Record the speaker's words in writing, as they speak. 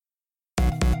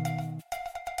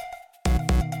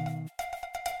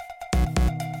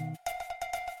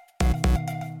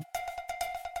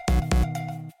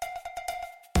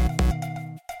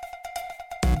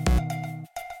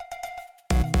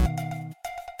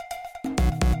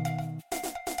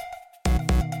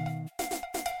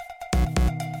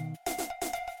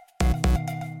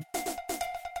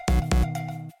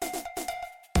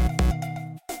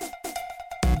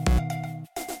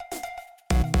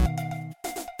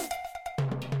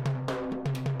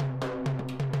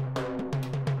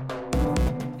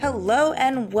Hello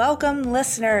and welcome,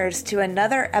 listeners, to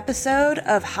another episode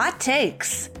of Hot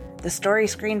Takes, the Story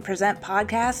Screen Present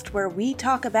podcast where we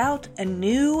talk about a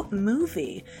new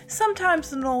movie.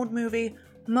 Sometimes an old movie,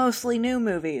 mostly new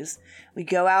movies. We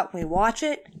go out and we watch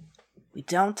it, we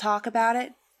don't talk about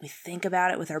it, we think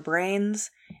about it with our brains,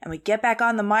 and we get back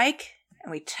on the mic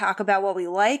and we talk about what we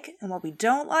like and what we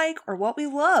don't like, or what we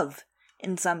love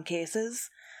in some cases.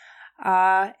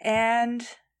 And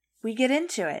we get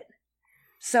into it.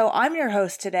 So I'm your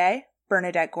host today,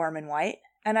 Bernadette Gorman-White,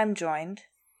 and I'm joined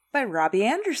by Robbie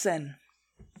Anderson.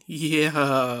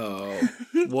 Yo,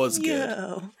 what's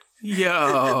good?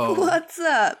 Yo. What's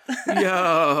up?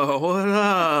 Yo, what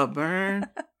up, Bern?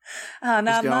 Not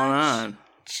what's going much. on?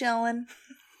 Chilling.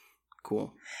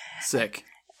 Cool. Sick.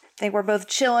 I think we're both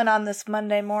chilling on this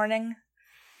Monday morning.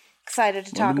 Excited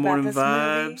to talk about this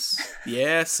vibes. movie.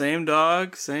 Yeah, same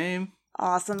dog, same.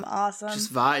 Awesome.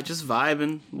 Just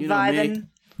vibing. You know vibing me.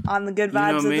 On the good vibes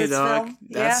you know of me, this dog. film.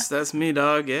 That's me,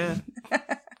 dog. Yeah.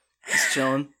 Just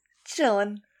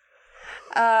chilling.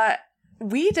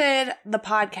 We did the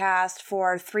podcast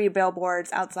for 3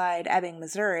 Billboards Outside Ebbing,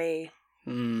 Missouri,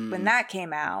 when that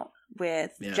came out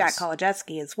with Jack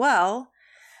Kolodetsky as well.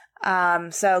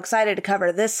 So excited to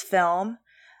cover this film.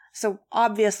 So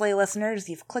obviously, listeners,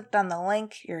 you've clicked on the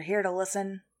link. You're here to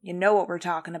listen. You know what we're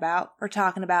talking about. We're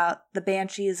talking about The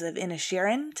Banshees of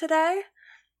Inisherin today.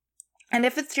 And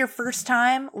if it's your first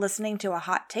time listening to a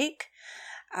hot take,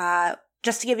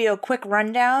 just to give you a quick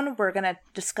rundown, we're going to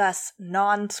discuss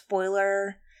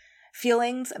non-spoiler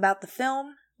feelings about the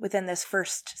film within this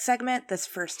first segment, this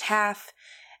first half,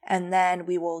 and then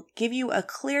we will give you a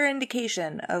clear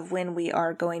indication of when we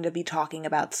are going to be talking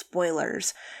about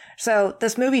spoilers. So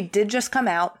this movie did just come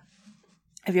out.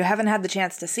 If you haven't had the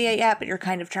chance to see it yet, but you're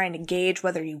kind of trying to gauge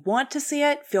whether you want to see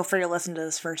it, feel free to listen to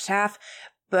this first half.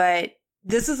 But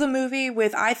this is a movie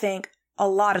with, I think, a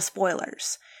lot of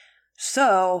spoilers.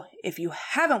 So if you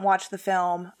haven't watched the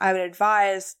film, I would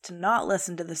advise to not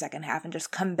listen to the second half and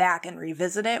just come back and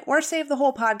revisit it, or save the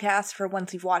whole podcast for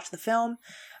once you've watched the film.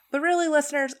 But really,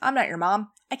 listeners, I'm not your mom.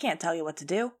 I can't tell you what to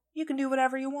do. You can do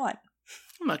whatever you want.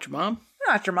 I'm not your mom.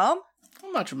 I'm not your mom.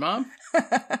 I'm not your mom.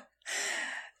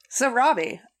 So,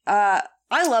 Robbie, I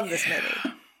love this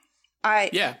movie. I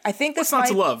think this What's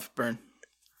not to love, Bern?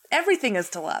 Everything is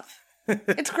to love.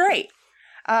 It's great.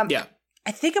 Yeah.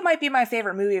 I think it might be my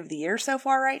favorite movie of the year so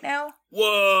far right now.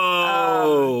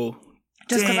 Whoa.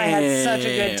 Just because I had such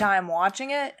a good time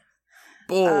watching it.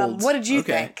 Bold. What did you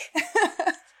think?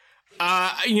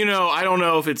 I don't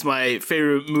know if it's my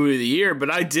favorite movie of the year,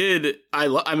 but I did. I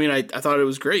thought it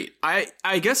was great.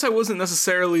 I guess I wasn't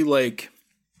necessarily like,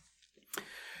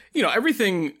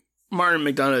 everything Martin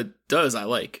McDonagh does, I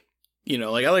like. I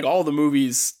like all the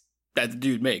movies that the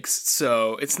dude makes.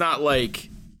 So it's not like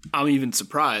I'm even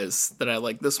surprised that I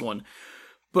like this one.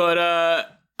 But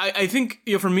I think,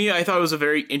 for me, I thought it was a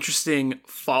very interesting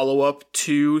follow-up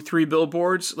to 3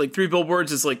 Billboards. Like, 3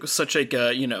 Billboards is like such like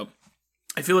a,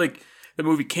 I feel like the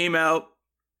movie came out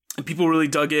and people really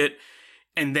dug it.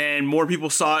 And then more people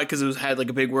saw it because it had like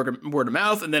a big word of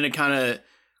mouth. And then it kind of,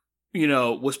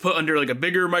 was put under like a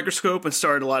bigger microscope and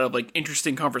started a lot of like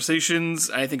interesting conversations.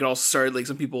 And I think it also started like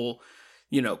some people,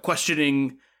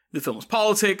 questioning the film's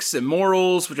politics and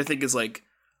morals, which I think is like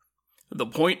the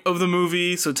point of the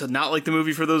movie. So to not like the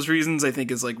movie for those reasons, I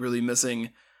think is like really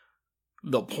missing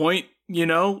the point,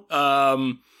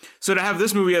 So to have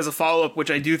this movie as a follow-up,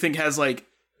 which I do think has like,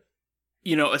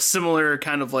 a similar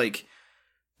kind of like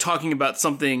talking about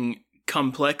something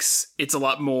complex, it's a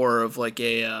lot more of like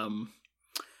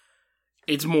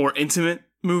it's more intimate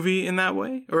movie in that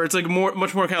way, or it's like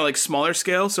much more kind of like smaller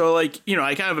scale. So like,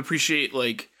 I kind of appreciate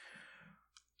like,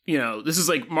 this is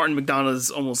like Martin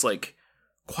McDonagh's almost like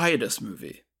quietest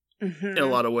movie in a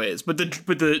lot of ways, but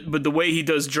the way he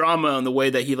does drama and the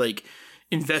way that he like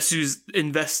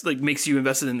invests like makes you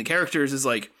invested in the characters is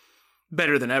like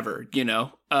better than ever, but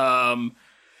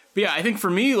yeah, I think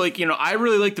for me, like, I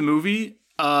really like the movie.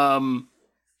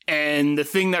 And the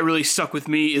thing that really stuck with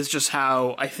me is just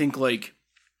how I think like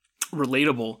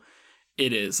relatable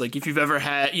it is. Like if you've ever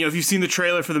had, if you've seen the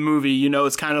trailer for the movie,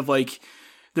 it's kind of like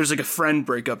there's like a friend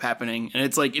breakup happening. And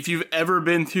it's like, if you've ever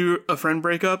been through a friend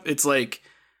breakup, it's like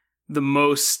the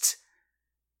most,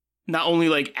 not only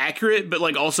like accurate, but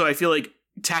like also I feel like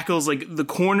tackles like the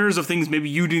corners of things maybe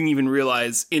you didn't even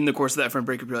realize in the course of that friend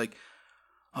breakup. You're like,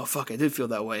 oh fuck, I did feel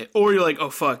that way. Or you're like, oh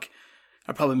fuck,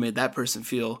 I probably made that person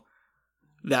feel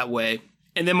that way.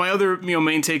 And then my other,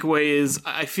 main takeaway is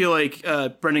I feel like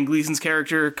Brendan Gleeson's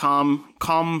character,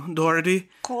 Colm Doherty.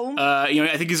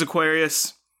 I think he's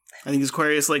Aquarius. I think he's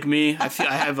Aquarius like me. I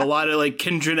have a lot of like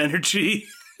kindred energy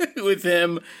with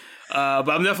him. But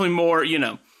I'm definitely more,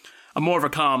 I'm more of a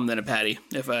Calm than a Patty,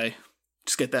 if I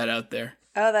just get that out there.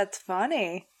 Oh, that's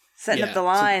funny. Setting up the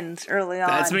lines early on.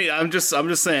 That's me. I'm just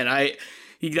saying.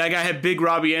 That guy had big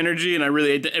Robbie energy, and I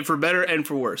really, for better and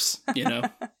for worse, Yeah.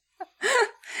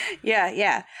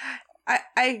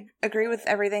 I agree with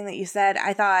everything that you said.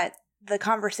 I thought the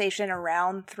conversation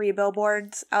around Three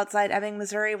Billboards Outside Ebbing,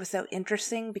 Missouri was so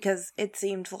interesting because it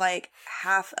seemed like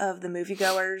half of the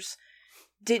moviegoers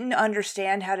didn't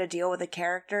understand how to deal with a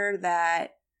character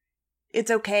that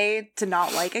it's okay to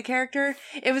not like a character.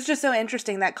 It was just so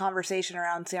interesting, that conversation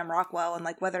around Sam Rockwell and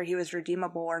like whether he was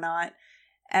redeemable or not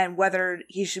and whether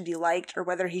he should be liked or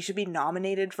whether he should be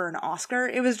nominated for an Oscar.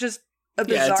 It was just a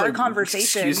bizarre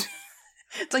conversation.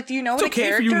 It's like, do you know what a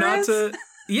character is?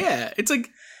 Yeah, it's like,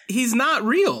 he's not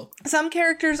real. Some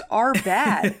characters are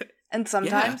bad, and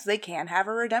sometimes they can have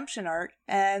a redemption arc,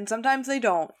 and sometimes they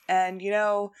don't. And,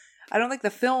 I don't think the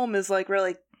film is, like,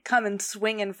 really coming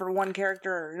swinging for one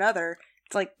character or another.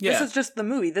 It's like, this is just the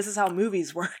movie. This is how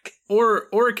movies work. Or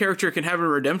a character can have a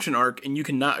redemption arc, and you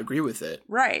cannot agree with it.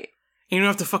 Right. And you don't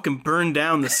have to fucking burn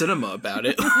down the cinema about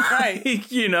it. Right.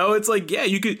 It's like,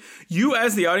 you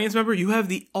as the audience member, you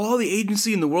have all the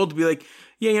agency in the world to be like,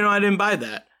 I didn't buy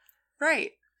that.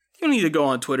 Right. You don't need to go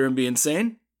on Twitter and be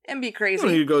insane. And be crazy. You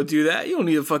don't need to go do that. You don't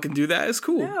need to fucking do that. It's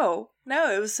cool.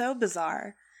 No, it was so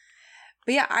bizarre.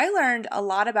 But yeah, I learned a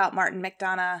lot about Martin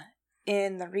McDonagh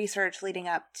in the research leading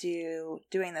up to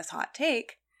doing this hot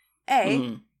take.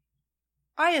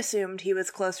 I assumed he was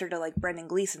closer to like Brendan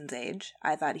Gleeson's age.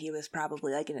 I thought he was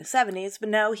probably like in his 70s, but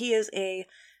no, he is a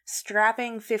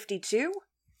strapping 52.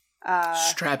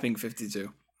 Strapping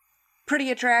 52. Pretty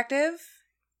attractive.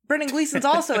 Brendan Gleeson's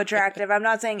also attractive. I'm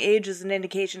not saying age is an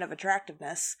indication of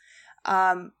attractiveness.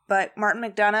 But Martin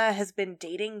McDonagh has been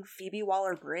dating Phoebe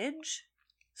Waller-Bridge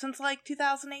since like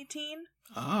 2018.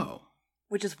 Oh.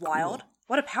 Which is wild. Cool.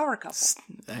 What a power couple.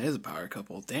 That is a power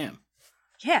couple. Damn.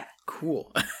 Yeah.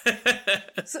 Cool.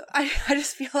 So I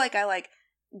just feel like I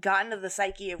got into the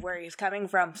psyche of where he's coming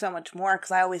from so much more because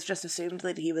I always just assumed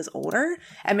that he was older.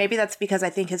 And maybe that's because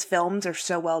I think his films are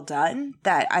so well done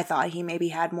that I thought he maybe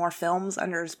had more films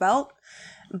under his belt.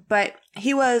 But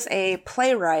he was a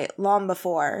playwright long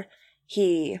before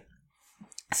he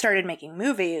started making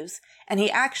movies. And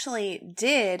he actually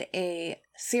did a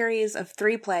series of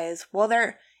 3 plays. Well,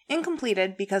 they're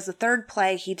incompleted because the 3rd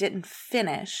play he didn't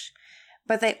finish.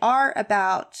 But they are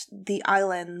about the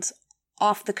islands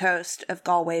off the coast of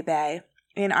Galway Bay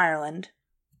in Ireland.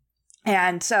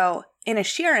 And so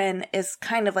Inisherin is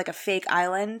kind of like a fake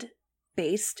island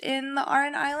based in the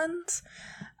Aran Islands.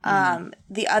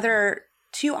 The other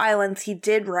 2 islands he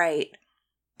did write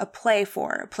a play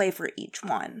for each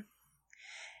one.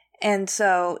 And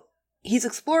so he's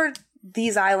explored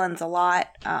these islands a lot.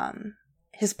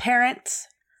 His parents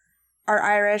are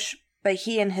Irish, but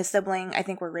he and his sibling, I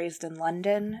think, were raised in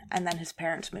London, and then his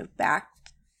parents moved back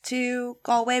to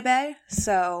Galway Bay.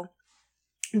 So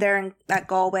they're in that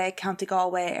County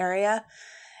Galway area.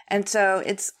 And so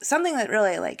it's something that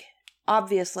really,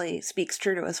 obviously speaks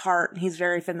true to his heart, and he's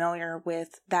very familiar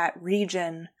with that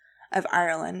region of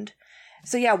Ireland.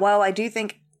 So yeah, while I do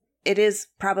think it is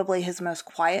probably his most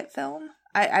quiet film,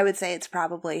 I would say it's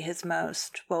probably his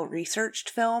most well-researched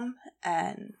film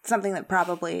and something that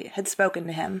probably had spoken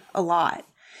to him a lot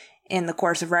in the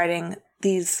course of writing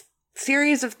these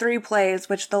series of 3 plays,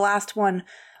 which the last one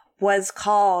was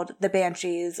called The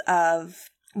Banshees of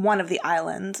one of the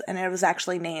islands, and it was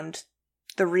actually named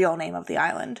the real name of the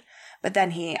island. But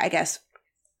then he, I guess,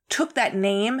 took that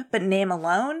name, but name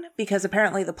alone, because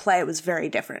apparently the play was very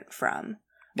different from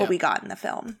what we got in the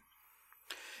film.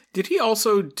 Did he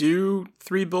also do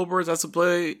 3 Billboards as a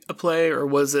play, or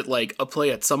was it like a play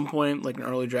at some point, like an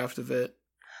early draft of it?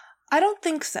 I don't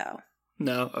think so.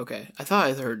 No? Okay. I thought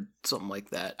I heard something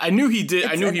like that. I knew he did.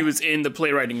 I knew he was in the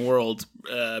playwriting world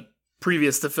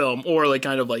previous to film, or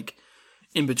kind of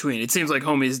in between. It seems like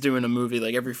Homie's doing a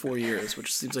movie every 4 years,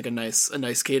 which seems like a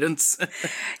nice cadence.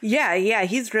 Yeah.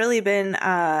 He's really been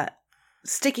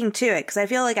sticking to it, because I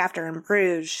feel like after In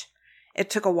Bruges, it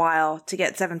took a while to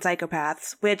get 7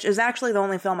 Psychopaths, which is actually the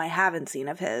only film I haven't seen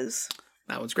of his.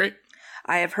 That one's great.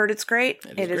 I have heard it's great.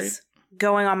 It is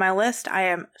going on my list. I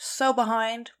am so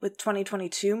behind with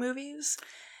 2022 movies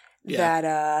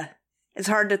that it's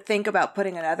hard to think about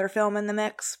putting another film in the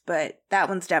mix, but that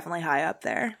one's definitely high up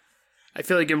there. I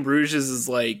feel like In Bruges is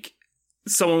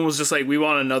someone was just we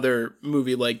want another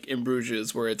movie like In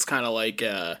Bruges, where it's kind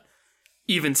of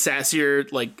even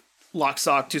sassier, Lock,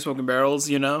 Stock, Two Smoking Barrels,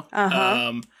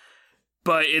 Uh-huh.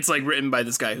 But it's written by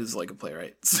this guy who's a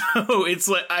playwright. So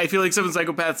it's I feel like 7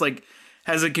 Psychopaths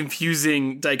has a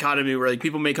confusing dichotomy where like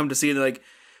people may come to see it and they're like,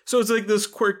 so it's like this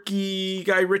quirky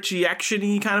Guy Ritchie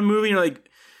action-y kind of movie, and you're like,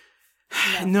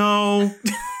 no.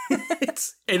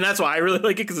 And that's why I really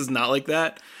like it, because it's not like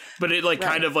that. But it like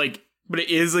kind of like, but it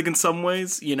is like in some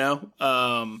ways, you know?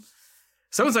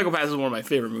 Seven Psychopaths is one of my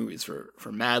favorite movies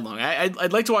for mad long.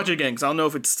 I'd like to watch it again, because I don't know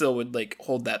if it still would like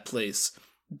hold that place.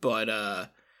 But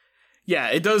yeah,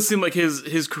 it does seem like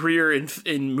his career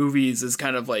in movies is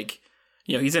kind of like,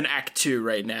 you know, he's in Act 2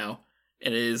 right now.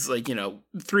 And it is like, you know,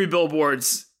 Three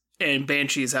Billboards and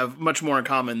Banshees have much more in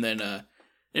common than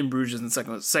In Bruges and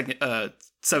Seven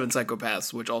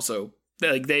Psychopaths, which also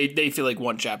like they feel like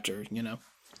one chapter, you know.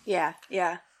 Yeah.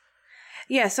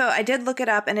 So I did look it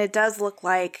up, and it does look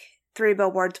like Three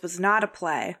Billboards was not a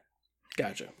play.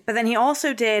 Gotcha. But then he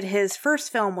also did, his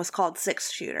first film was called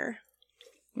Six Shooter,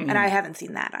 and I haven't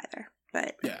seen that either.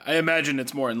 But yeah, I imagine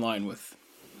it's more in line with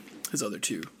his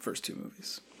first two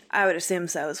movies. I would assume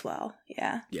so as well.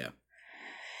 Yeah. Yeah.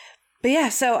 But yeah,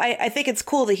 so I think it's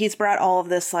cool that he's brought all of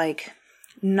this, like,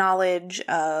 knowledge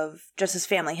of just his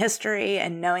family history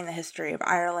and knowing the history of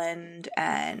Ireland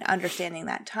and understanding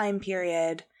that time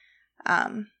period.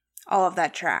 All of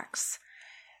that tracks.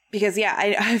 Because, yeah,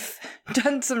 I've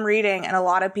done some reading, and a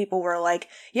lot of people were like,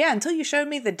 yeah, until you showed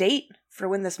me the date for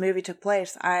when this movie took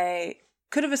place, I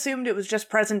could have assumed it was just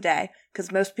present day,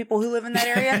 because most people who live in that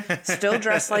area still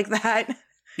dress like that.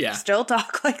 Yeah. Still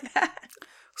talk like that.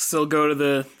 Still go to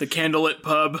the candlelit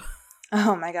pub.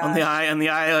 Oh my god. On the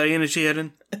Isle of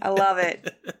Inisherin. I love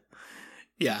it.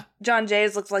 Yeah. John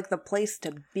Jay's looks like the place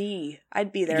to be.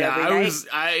 I'd be there every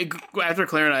night. After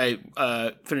Claire and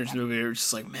I finished the movie, we were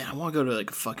just like, man, I want to go to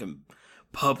like a fucking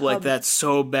pub like that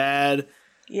so bad.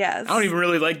 Yes. I don't even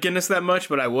really like Guinness that much,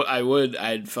 but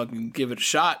I'd fucking give it a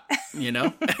shot, you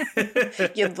know?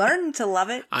 You'd learn to love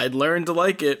it. I'd learn to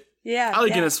like it. Yeah. I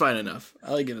like Guinness fine enough.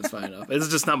 It's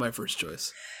just not my first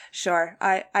choice. Sure.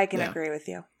 I can agree with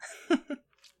you. But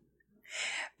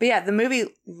yeah, the movie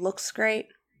looks great.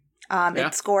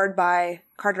 It's scored by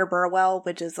Carter Burwell,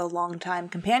 which is a longtime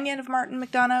companion of Martin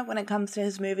McDonagh when it comes to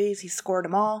his movies. He scored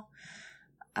them all.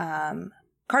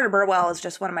 Carter Burwell is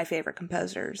just one of my favorite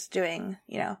composers, doing,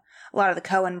 you know, a lot of the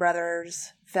Coen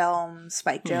brothers films,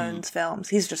 Spike Jonze films.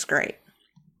 He's just great.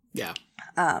 Yeah.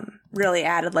 Really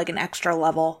added like an extra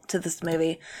level to this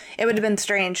movie. It would have been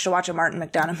strange to watch a Martin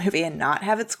McDonagh movie and not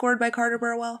have it scored by Carter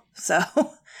Burwell. So,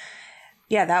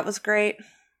 yeah, that was great.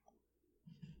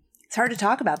 It's hard to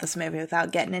talk about this movie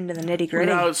without getting into the nitty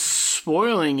gritty. Without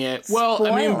spoiling it. Well,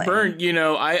 I mean, Burnt, you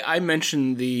know, I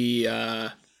mentioned the,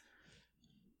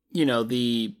 you know,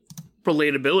 the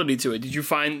relatability to it. Did you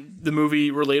find the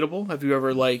movie relatable? Have you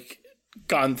ever, like,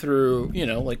 gone through, you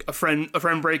know, like a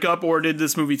friend breakup, or did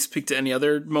this movie speak to any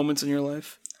other moments in your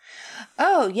life?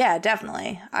 Oh, yeah,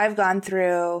 definitely. I've gone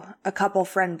through a couple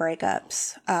friend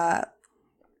breakups.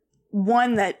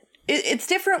 One that, it's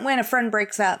different when a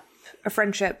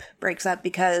friendship breaks up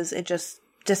because it just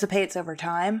dissipates over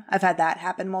time. I've had that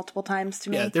happen multiple times to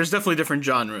me. Yeah, there's definitely different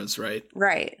genres, right?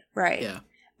 Right. Yeah.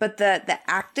 But the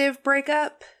active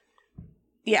breakup,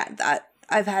 yeah,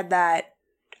 I've had that,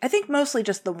 I think mostly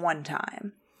just the one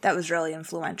time. That was really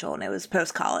influential, and it was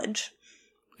post-college.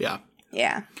 Yeah.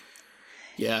 Yeah.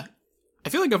 Yeah. I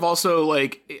feel like I've also,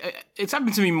 like, it's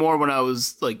happened to me more when I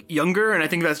was, like, younger, and I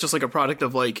think that's just, like, a product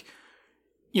of, like,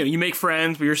 you know, you make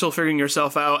friends, but you're still figuring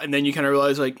yourself out, and then you kind of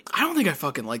realize, like, I don't think I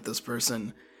fucking like this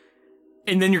person.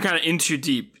 And then you're kind of in too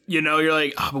deep, you know? You're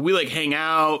like, oh, but we, like, hang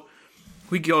out,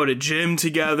 we go to gym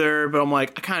together, but I'm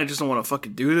like, I kind of just don't want to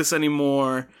fucking do this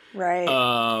anymore.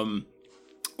 Right.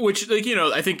 Which, like, you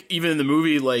know, I think even in the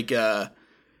movie, like,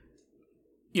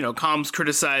 you know, Com's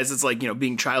criticized as, like, you know,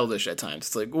 being childish at times.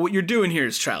 It's like, well, what you're doing here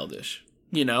is childish,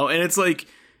 you know? And it's like,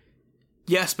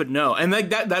 yes, but no. And like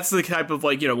that's the type of,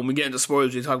 like, you know, when we get into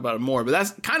spoilers, we talk about it more. But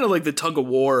that's kind of like the tug of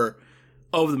war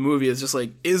of the movie. Is just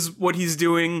like, is what he's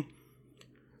doing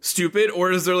stupid,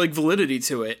 or is there, like, validity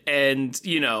to it? And,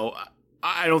 you know,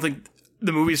 I don't think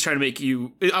the movie's trying to make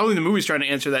you... I don't think the movie's trying to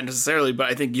answer that necessarily, but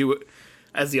I think you,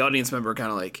 as the audience member, kind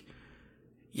of like,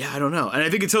 yeah, I don't know. And I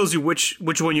think it tells you which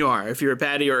one you are, if you're a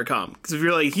Patty or a Com. Because if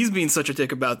you're like, he's being such a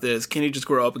dick about this, can he just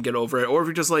grow up and get over it? Or if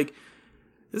you're just like,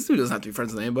 this dude doesn't have to be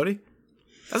friends with anybody.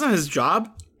 That's not his job.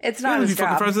 It's not his job. He doesn't be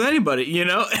fucking friends with anybody, you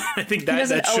know? I think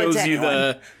that shows you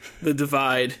the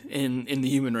divide in the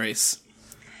human race.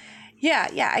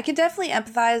 Yeah, I could definitely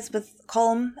empathize with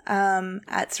Colm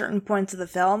at certain points of the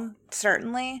film,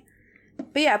 certainly.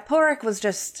 But yeah, Pulric was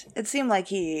just, it seemed like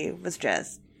he was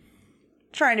just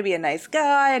trying to be a nice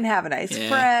guy and have a nice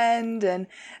friend. And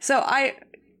so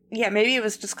maybe it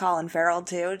was just Colin Farrell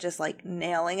too, just like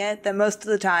nailing it. That most of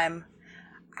the time,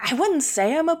 I wouldn't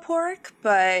say I'm a pork,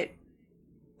 but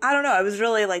I don't know. I was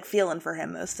really like feeling for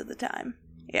him most of the time.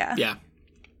 Yeah.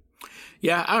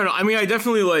 Yeah, I don't know. I mean, I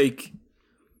definitely like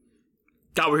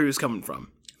got where he was coming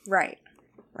from. Right.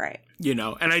 You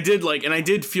know, and I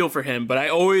did feel for him, but I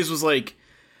always was like,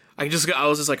 I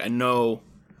was just like, I know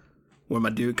where my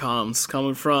dude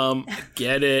coming from. I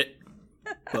get it.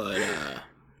 But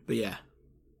yeah.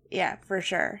 Yeah, for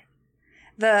sure.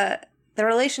 The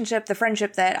relationship, the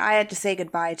friendship that I had to say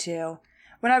goodbye to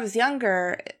when I was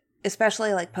younger,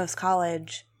 especially like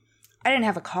post-college, I didn't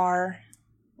have a car.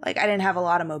 Like, I didn't have a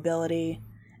lot of mobility.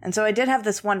 And so I did have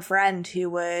this one friend who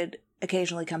would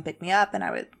occasionally come pick me up, and I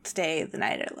would stay the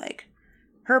night at like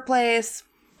her place,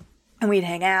 and we'd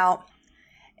hang out.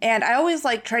 And I always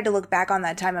like tried to look back on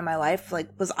that time in my life. Like,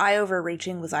 was I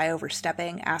overreaching? Was I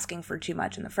overstepping, asking for too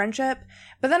much in the friendship?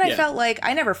 But then I felt like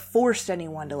I never forced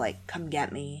anyone to like come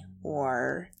get me,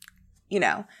 or, you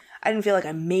know, I didn't feel like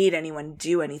I made anyone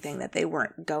do anything that they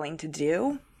weren't going to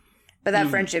do. But that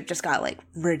friendship just got like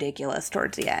ridiculous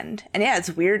towards the end. And yeah, it's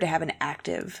weird to have an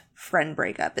active friend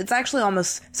breakup. It's actually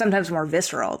almost sometimes more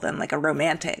visceral than like a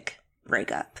romantic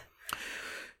breakup.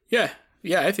 Yeah,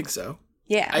 I think so.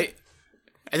 Yeah.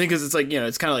 I think because it's like, you know,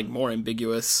 it's kind of like more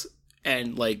ambiguous,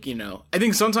 and like, you know, I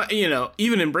think sometimes, you know,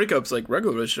 even in breakups, like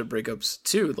regular relationship breakups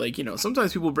too, like, you know,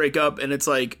 sometimes people break up and it's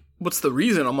like, what's the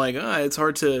reason? I'm like, it's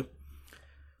hard to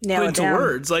put into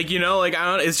words. Like, you know, like, I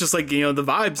don't, it's just like, you know, the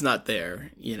vibe's not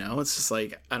there, you know, it's just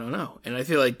like, I don't know. And I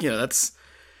feel like, you know, that's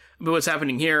what's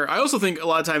happening here. I also think a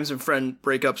lot of times in friend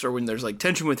breakups, or when there's like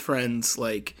tension with friends,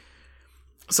 like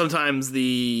sometimes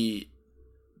the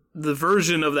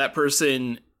version of that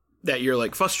person that you're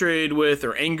like frustrated with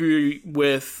or angry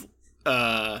with,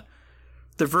 the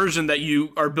version that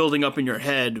you are building up in your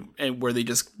head, and where they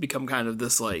just become kind of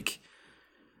this like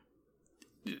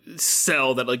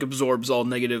cell that like absorbs all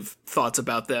negative thoughts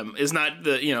about them, is not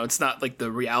the, you know, it's not like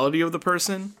the reality of the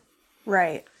person.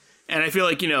 Right. And I feel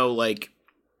like, you know, like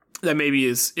that maybe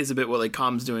is a bit what like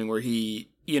Calm's doing, where he,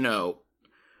 you know,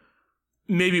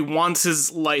 maybe wants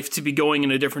his life to be going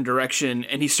in a different direction,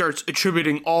 and he starts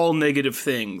attributing all negative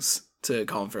things to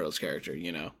Colin Farrell's character,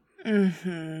 you know?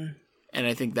 Mm-hmm. And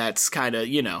I think that's kind of,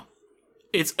 you know,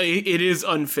 it is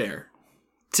unfair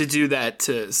to do that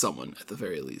to someone at the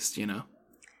very least, you know?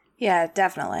 Yeah,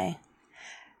 definitely.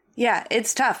 Yeah,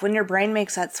 it's tough when your brain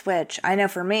makes that switch. I know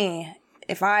for me,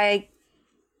 if I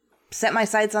set my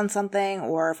sights on something,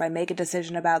 or if I make a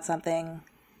decision about something,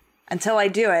 until I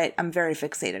do it, I'm very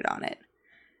fixated on it.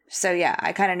 So yeah,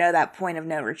 I kind of know that point of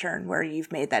no return where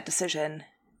you've made that decision.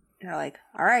 You're like,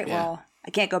 all right, well, I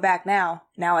can't go back now.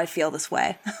 Now I feel this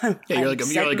way. Yeah, you're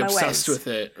like obsessed with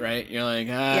it, right? You're like,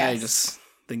 I just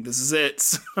think this is it.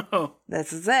 So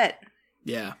this is it.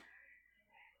 Yeah.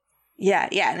 Yeah,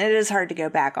 and it is hard to go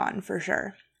back on for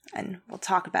sure. And we'll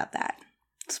talk about that.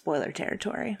 Spoiler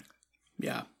territory.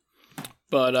 Yeah.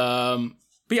 But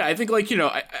yeah, I think like, you know,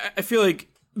 I feel like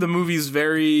the movie's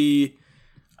very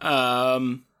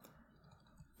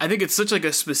I think it's such like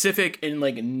a specific and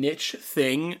like niche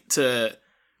thing to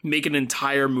make an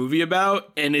entire movie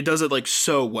about, and it does it like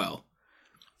so well,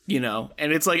 you know.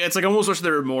 And it's like almost wish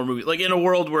there were more movies, like in a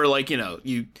world where like, you know,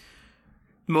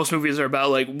 most movies are about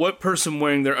like what person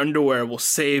wearing their underwear will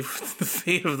save the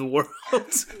fate of the world,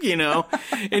 you know.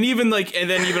 And even like, and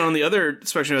then even on the other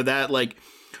spectrum of that, like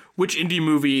which indie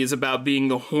movie is about being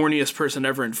the horniest person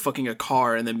ever and fucking a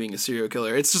car and then being a serial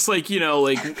killer? It's just like, you know,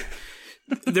 like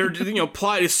they're, you know,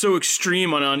 plot is so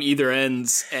extreme on either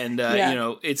ends, and you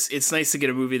know, it's nice to get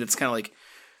a movie that's kind of like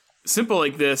simple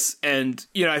like this. And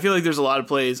you know, I feel like there's a lot of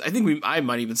plays. I think I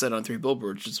might even said on Three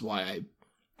Billboards, which is why I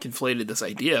conflated this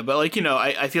idea. But like, you know,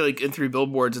 I feel like in Three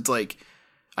Billboards, it's like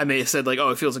I may have said like, oh,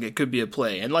 it feels like it could be a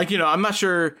play, and like, you know, I'm not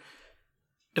sure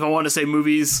if I want to say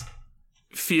movies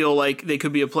feel like they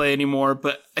could be a play anymore,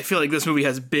 but I feel like this movie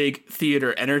has big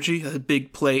theater energy, has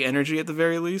big play energy at the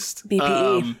very least.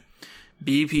 BPE.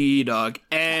 BPE, dog.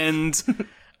 And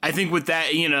I think with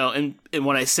that, you know, and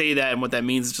when I say that and what that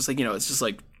means, it's just like, you know, it's just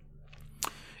like,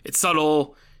 it's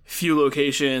subtle, few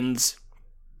locations,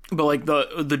 but like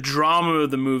the drama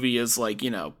of the movie is like,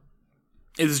 you know,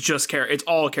 it's just it's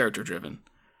all character driven,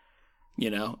 you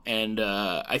know, and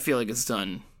I feel like it's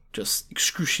done just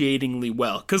excruciatingly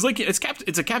well, because like it's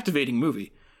a captivating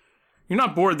movie. You're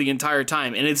not bored the entire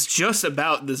time, and it's just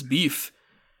about this beef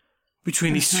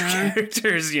between these two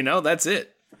characters, you know. That's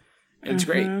it. And it's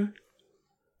great.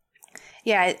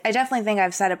 Yeah, I definitely think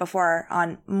I've said it before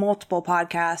on multiple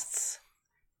podcasts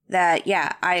that,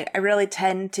 yeah, I really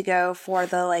tend to go for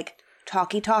the like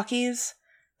talkies,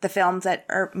 the films that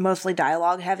are mostly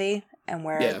dialogue heavy, and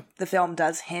where the film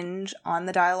does hinge on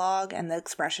the dialogue and the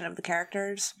expression of the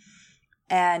characters.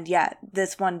 And yeah,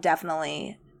 this one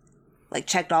definitely like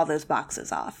checked all those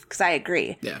boxes off, because I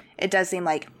agree. Yeah. It does seem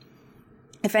like,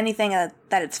 if anything that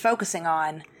it's focusing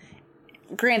on,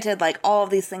 granted, like all of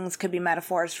these things could be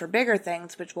metaphors for bigger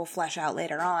things, which we'll flesh out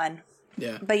later on.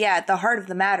 Yeah. But yeah, at the heart of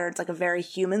the matter, it's like a very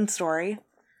human story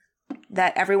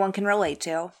that everyone can relate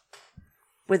to,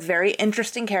 with very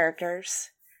interesting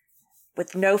characters,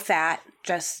 with no fat,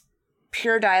 just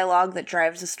pure dialogue that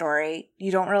drives the story.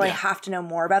 You don't really have to know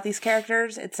more about these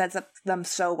characters. It sets up them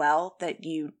so well that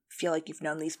you feel like you've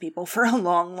known these people for a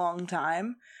long, long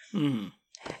time. Mm-hmm.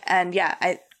 And yeah,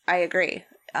 I agree.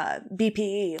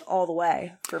 BPE all the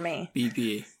way for me.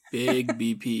 BPE. Big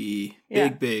BPE.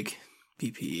 Big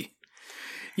BPE.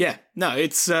 Yeah. No,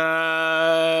 it's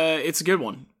a good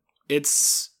one.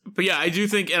 But yeah, I do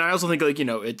think, and I also think, like, you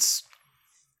know, it's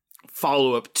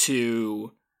follow-up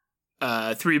to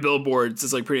 3 Billboards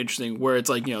is like pretty interesting, where it's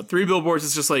like, you know, 3 Billboards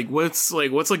is just like what's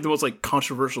the most like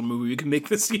controversial movie we can make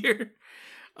this year.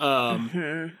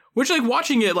 Which, like,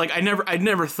 watching it, like, I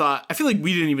never thought, I feel like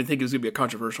we didn't even think it was gonna be a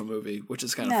controversial movie, which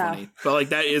is kind of funny, but like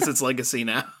that is its legacy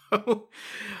now.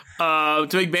 To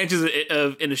make Banshees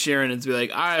of Inisherin and to be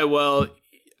like, all right, well,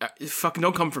 fucking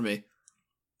don't come for me.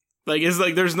 Like, it's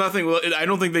like there's nothing. I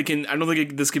don't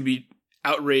think this could be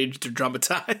outraged or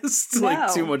dramatized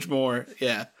like too much more.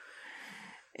 Yeah.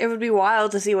 It would be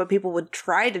wild to see what people would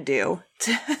try to do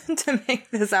to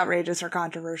make this outrageous or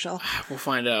controversial. We'll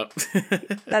find out.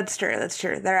 That's true.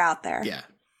 They're out there. Yeah.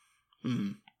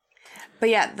 Mm-hmm. But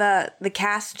yeah, the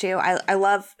cast too. I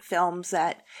love films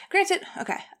that, granted,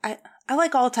 okay, I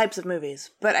like all types of movies,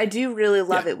 but I do really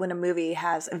love it when a movie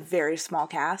has a very small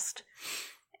cast.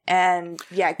 And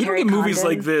yeah, you don't get movies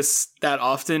like this that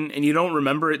often, and you don't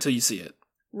remember it till you see it.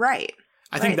 Right.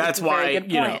 I think that's why,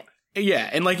 you know. Yeah,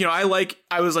 and like, you know, I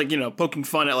was like, you know, poking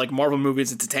fun at like Marvel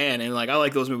movies and Titan, and like I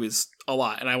like those movies a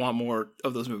lot, and I want more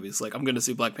of those movies. Like, I'm going to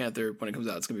see Black Panther when it comes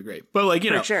out. It's going to be great. But like,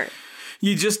 you know, sure,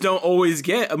 you just don't always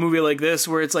get a movie like this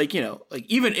where it's like, you know, like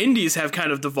even indies have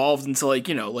kind of devolved into like,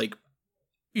 you know, like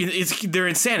they're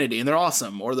insanity and they're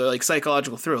awesome, or they're like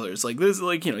psychological thrillers. Like this,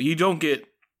 like, you know, you don't get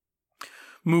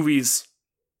movies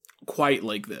quite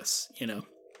like this, you know?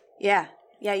 Yeah,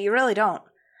 you really don't.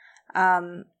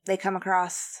 They come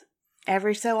across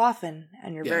every so often,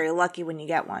 and you're very lucky when you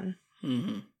get one.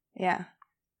 Mm-hmm. Yeah.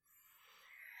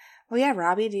 Well, yeah,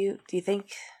 Robbie, do you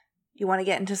think you want to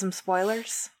get into some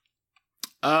spoilers?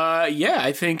 Yeah,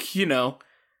 I think, you know,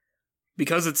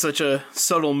 because it's such a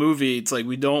subtle movie, it's like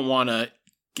we don't want to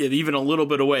give even a little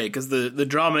bit away, because the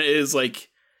drama is like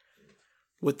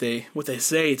what they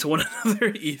say to one another,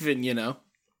 even, you know.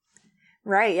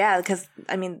 Right, yeah, because,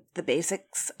 I mean, the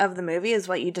basics of the movie is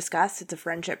what you discussed. It's a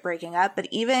friendship breaking up. But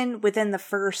even within the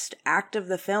first act of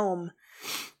the film,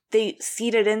 they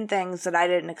seeded in things that I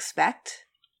didn't expect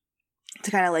to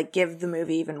kind of, like, give the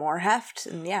movie even more heft.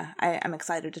 And, yeah, I'm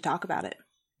excited to talk about it.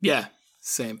 Yeah,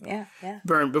 same. Yeah.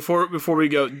 Bern, before we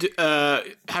go,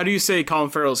 how do you say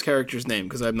Colin Farrell's character's name?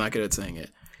 Because I'm not good at saying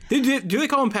it. Do they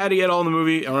call him Patty at all in the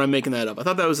movie? Or am I making that up? I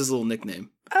thought that was his little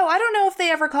nickname. Oh, I don't know if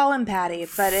they ever call him Patty,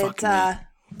 but it's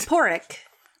Porrick.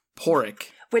 Porrick.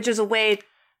 Which is a way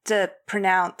to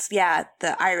pronounce,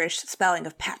 the Irish spelling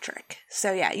of Patrick.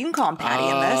 So, yeah, you can call him Patty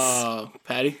in this. Oh,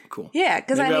 Patty? Cool. Yeah,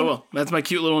 because I will. That's my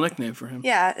cute little nickname for him.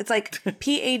 Yeah, it's like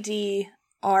Padraic.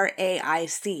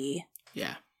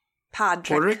 Yeah.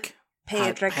 Patrick.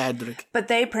 Patrick. But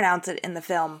they pronounce it in the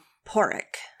film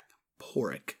Porrick.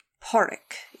 Porrick,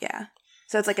 yeah.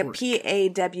 So it's like a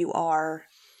Pawrick.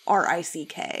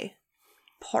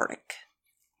 Porrick.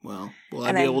 Well, will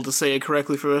I be able to say it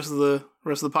correctly for the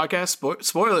rest of the podcast?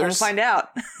 Spoilers. We'll find out.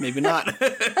 Maybe not.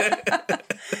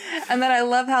 And then I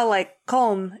love how like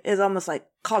Colm is almost like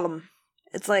column.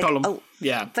 It's like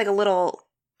it's like a little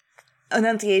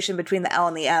enunciation between the L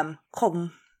and the M.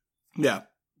 Colm. Yeah.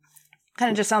 Kind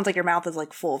of just sounds like your mouth is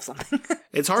like full of something.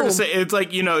 It's hard to say. It's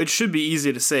like, you know, it should be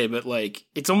easy to say, but like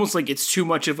it's almost like it's too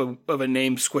much of a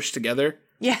name squished together.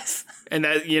 Yes. And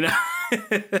that, you know,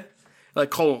 like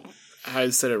Cole, I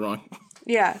said it wrong.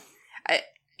 Yeah.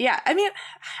 I mean,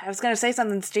 I was going to say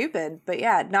something stupid, but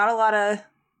yeah, not a lot of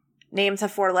names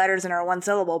have 4 letters and are 1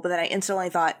 syllable, but then I instantly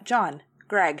thought John,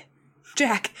 Greg,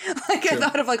 Jack. Like I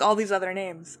thought of like all these other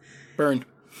names. Burn.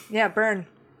 Yeah, Burn.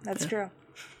 That's true.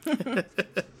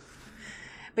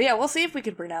 But yeah, we'll see if we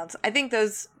can pronounce. I think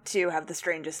those 2 have the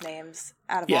strangest names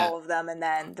out of all of them, and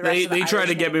then the rest of the they try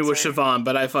to get me with are... Siobhan,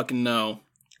 but I fucking know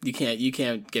you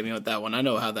can't get me with that one. I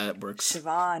know how that works.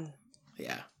 Siobhan.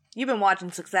 Yeah. You've been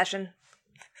watching Succession.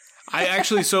 I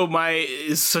actually,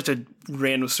 is such a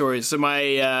random story. So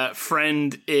my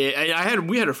friend, we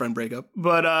had a friend breakup,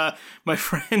 but my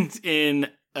friend in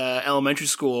elementary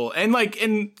school and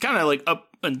kind of like up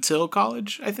until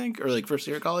college, I think, or like first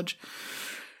year of college,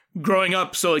 growing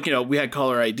up. So we had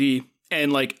caller ID,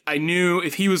 and I knew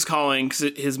if he was calling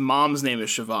because his mom's name is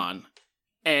Siobhan,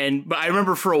 but I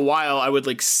remember for a while I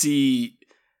would see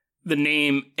the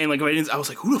name and if I didn't, I was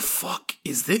like, who the fuck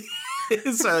is this?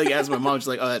 So I asked my mom, she's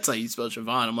like, oh, that's how you spell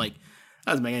Siobhan. I'm like,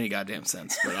 that doesn't make any goddamn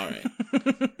sense, but all right.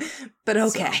 But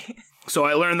okay. So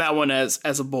I learned that one as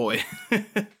a boy.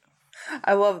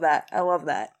 I love that.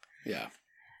 Yeah.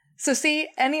 So see,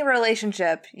 any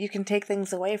relationship you can take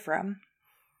things away from.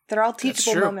 They're all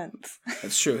teachable moments.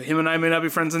 That's true. Him and I may not be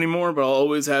friends anymore, but I'll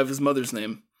always have his mother's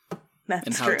name. That's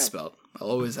and how true. It's spelled. I'll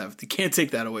always have it. You can't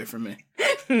take that away from me.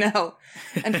 No.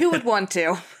 And who would want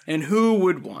to?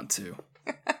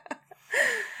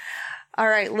 All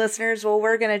right, listeners. Well,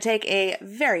 we're going to take a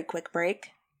very quick break,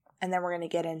 and then we're going to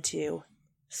get into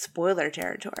spoiler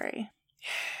territory.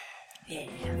 Yeah.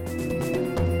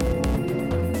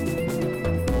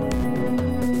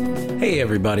 Hey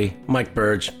everybody, Mike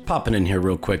Burge, popping in here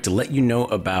real quick to let you know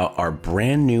about our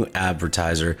brand new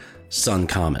advertiser,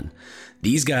 SunCommon.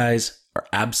 These guys are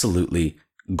absolutely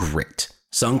great.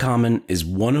 SunCommon is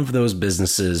one of those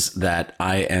businesses that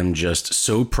I am just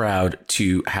so proud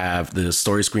to have the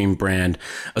StoryScreen brand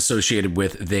associated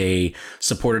with. They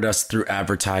supported us through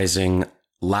advertising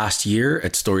last year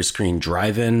at StoryScreen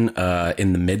Drive-In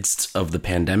in the midst of the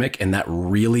pandemic, and that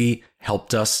really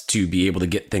helped us to be able to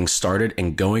get things started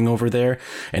and going over there.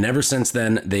 And ever since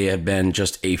then, they have been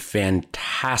just a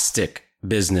fantastic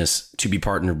business to be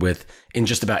partnered with in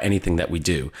just about anything that we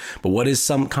do. But what is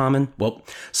SunCommon? Well,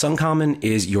 SunCommon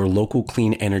is your local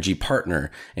clean energy partner,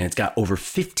 and it's got over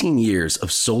 15 years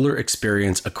of solar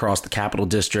experience across the Capital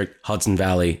District, Hudson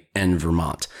Valley, and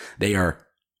Vermont. They are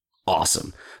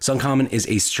awesome. SunCommon is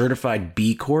a certified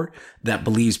B Corp that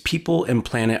believes people and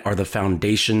planet are the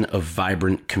foundation of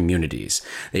vibrant communities.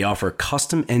 They offer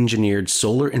custom engineered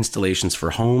solar installations for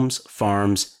homes,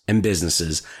 farms, and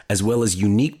businesses, as well as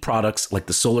unique products like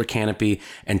the solar canopy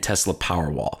and Tesla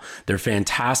Powerwall. They're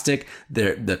fantastic.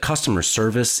 The customer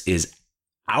service is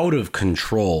out of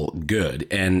control good.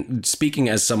 And speaking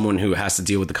as someone who has to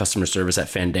deal with the customer service at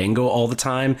Fandango all the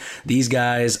time, these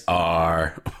guys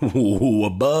are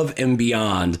above and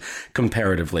beyond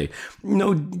comparatively.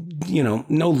 No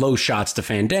low shots to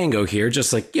Fandango here.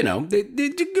 Just there's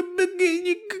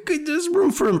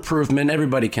room for improvement.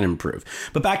 Everybody can improve.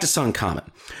 But back to SunCommon.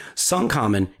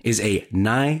 SunCommon is a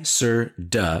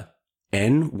NYSERDA,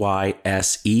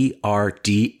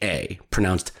 NYSERDA,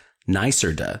 pronounced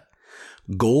NYSERDA,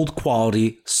 gold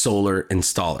quality solar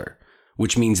installer,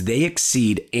 which means they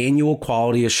exceed annual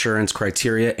quality assurance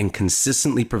criteria and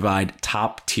consistently provide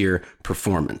top tier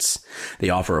performance. They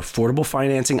offer affordable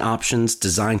financing options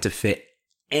designed to fit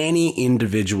any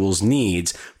individual's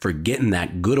needs for getting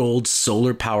that good old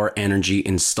solar power energy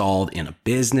installed in a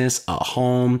business, a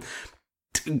home.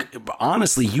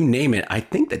 Honestly, you name it, I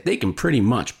think that they can pretty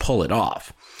much pull it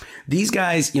off. These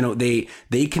guys, they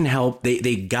can help,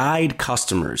 they guide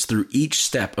customers through each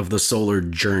step of the solar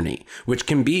journey, which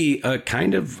can be a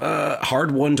kind of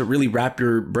hard one to really wrap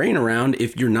your brain around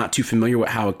if you're not too familiar with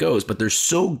how it goes. But they're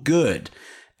so good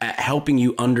at helping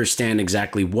you understand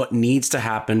exactly what needs to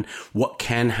happen, what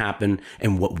can happen,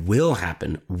 and what will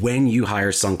happen when you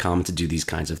hire SunCommon to do these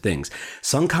kinds of things.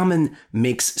 SunCommon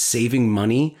makes saving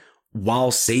money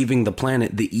while saving the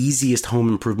planet the easiest home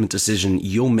improvement decision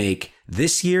you'll make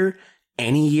this year,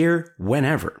 any year,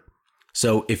 whenever.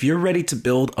 So if you're ready to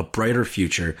build a brighter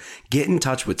future, get in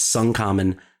touch with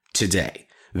SunCommon today.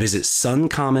 Visit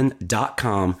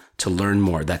suncommon.com to learn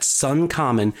more. That's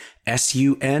SunCommon,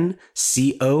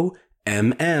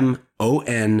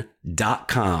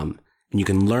 SunCommon.com. And you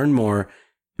can learn more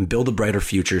and build a brighter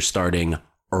future starting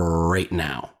right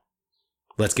now.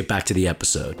 Let's get back to the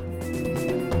episode.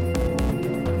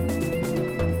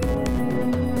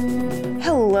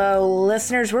 Hello,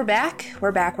 listeners. We're back.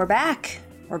 We're back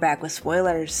with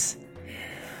spoilers.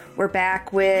 We're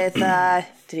back with,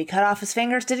 did he cut off his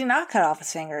fingers? Did he not cut off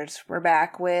his fingers? We're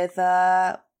back with,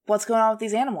 what's going on with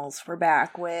these animals? We're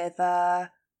back with,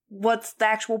 what's the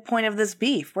actual point of this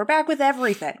beef? We're back with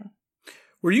everything.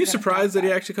 Were you surprised that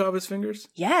he actually cut off his fingers?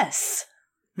 Yes.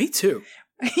 Me too.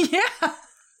 Yeah.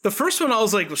 The first one, I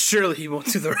was like, well, surely he won't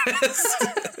do the rest.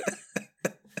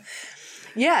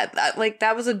 Yeah,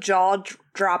 that was a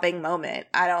jaw-dropping moment.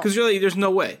 Because you're like, there's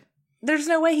no way. There's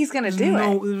no way he's going to do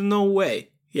it. There's no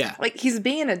way. Yeah. He's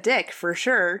being a dick, for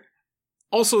sure.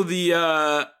 Also, the,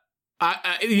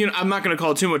 I'm not going to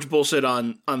call too much bullshit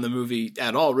on the movie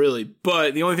at all, really.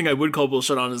 But the only thing I would call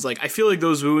bullshit on is, like, I feel like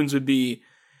those wounds would be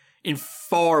in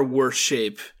far worse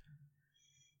shape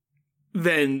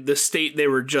than the state they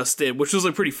were just in, which was,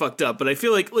 like, pretty fucked up. But I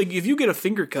feel like if you get a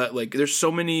finger cut, like, there's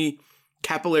so many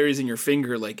capillaries in your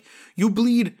finger, like, you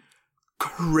bleed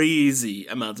crazy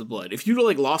amounts of blood. If you,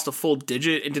 like, lost a full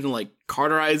digit and didn't, like,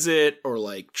 cauterize it or,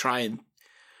 like, try and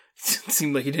it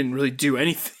seemed like he didn't really do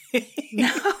anything.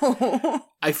 No.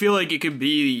 I feel like it could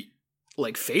be,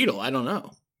 like, fatal. I don't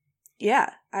know.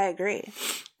 Yeah, I agree.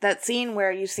 That scene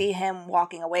where you see him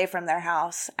walking away from their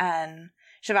house and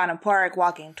Siobhan and Pádraic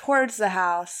walking towards the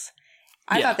house,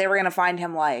 I thought they were going to find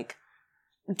him, like,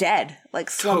 dead, like,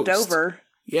 slumped over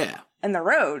in the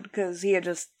road because he had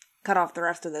just cut off the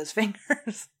rest of those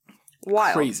fingers.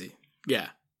 Wild. Crazy. Yeah.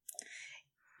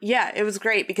 Yeah, it was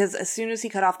great because as soon as he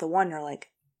cut off the one, you're like,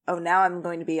 oh, now I'm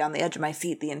going to be on the edge of my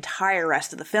seat the entire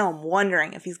rest of the film,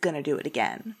 wondering if he's going to do it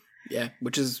again. Yeah,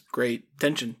 which is great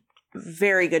tension.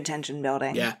 Very good tension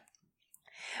building. Yeah.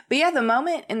 But yeah, the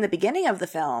moment in the beginning of the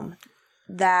film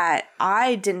that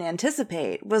I didn't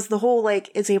anticipate was the whole, like,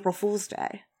 it's April Fool's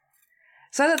Day.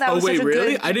 So I thought that was such a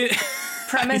really? good I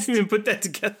didn't even put that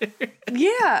together.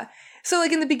 Yeah. So,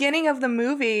 like, in the beginning of the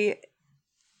movie,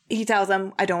 he tells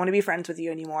them, I don't want to be friends with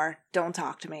you anymore. Don't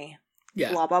talk to me.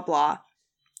 Yeah. Blah, blah, blah.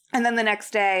 And then the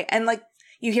next day, and, like,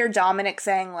 you hear Dominic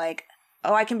saying, like,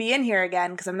 oh, I can be in here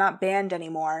again because I'm not banned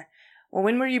anymore. Well,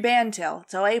 when were you banned till?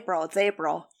 Till April. It's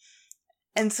April.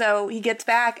 And so he gets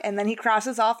back, and then he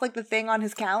crosses off, like, the thing on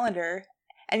his calendar.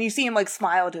 And you see him, like,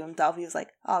 smile to himself. He's like,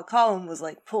 oh, Colin was,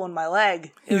 like, pulling my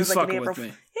leg. He was like fucking with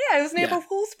me. Yeah, it was an April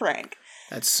Fool's prank.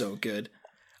 That's so good.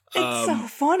 It's so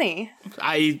funny. That's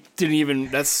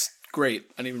great.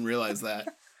 I didn't even realize that.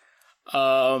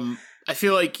 I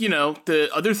feel like, you know,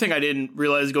 the other thing I didn't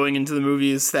realize going into the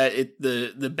movie is that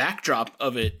the backdrop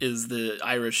of it is the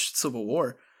Irish Civil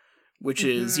War, which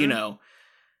is, you know,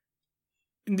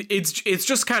 it's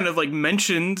just kind of, like,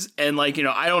 mentioned, and, like, you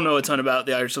know, I don't know a ton about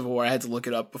the Irish Civil War. I had to look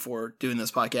it up before doing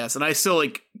this podcast, and I still,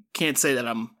 like, can't say that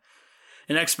I'm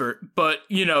an expert, but,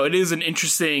 you know, it is an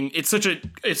interesting, it's such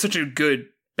a good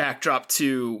backdrop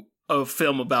to a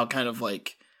film about kind of,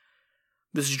 like,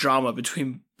 this drama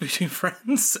between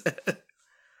friends.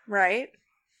 Right.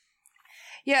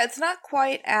 Yeah, it's not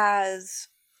quite as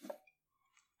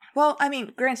well, I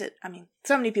mean, granted,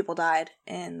 so many people died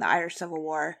in the Irish Civil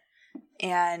War,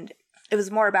 and it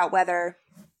was more about whether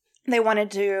they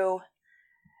wanted to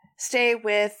stay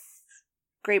with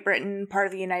Great Britain, part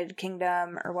of the United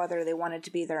Kingdom, or whether they wanted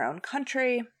to be their own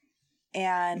country.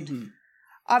 And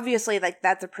obviously, like,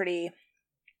 that's a pretty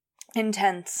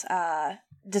intense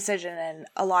decision, and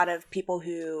a lot of people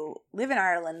who live in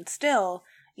Ireland still,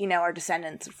 you know, are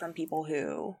descendants from people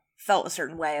who felt a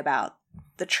certain way about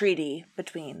the treaty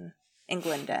between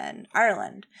England and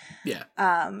Ireland. Yeah.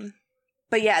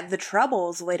 But yeah, the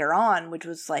Troubles later on, which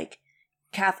was, like,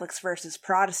 Catholics versus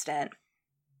Protestant,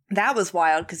 that was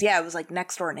wild because, yeah, it was like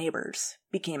next door neighbors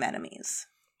became enemies.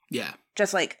 Yeah.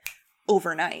 Just, like,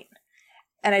 overnight.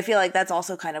 And I feel like that's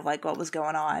also kind of like what was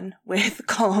going on with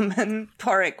Colm and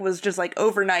Pádraic, was just like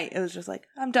overnight. It was just like,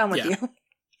 I'm done with you.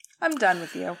 I'm done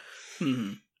with you.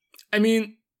 Mm-hmm. I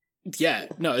mean, yeah,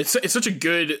 no, it's such a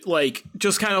good, like,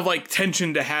 just kind of like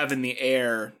tension to have in the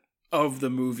air of the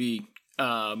movie.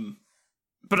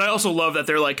 But I also love that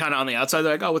they're, like, kind of on the outside.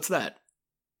 They're like, oh, what's that?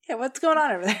 Yeah, what's going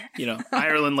on over there? You know,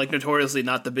 Ireland, like, notoriously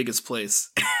not the biggest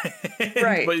place.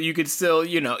 Right. But you could still,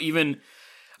 you know, even,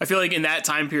 I feel like in that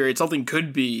time period, something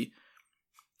could be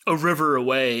a river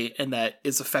away, and that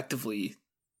is effectively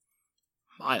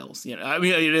miles. You know, I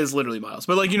mean, it is literally miles.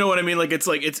 But, like, you know what I mean? Like,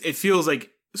 it feels like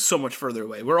so much further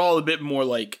away. We're all a bit more,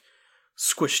 like,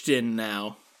 squished in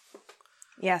now.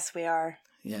 Yes, we are.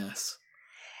 Yes.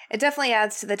 It definitely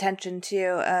adds to the tension,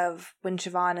 too, of when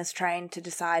Siobhan is trying to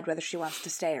decide whether she wants to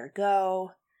stay or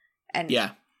go. And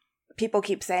people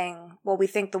keep saying, well, we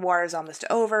think the war is almost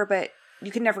over, but you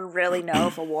can never really know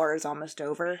if a war is almost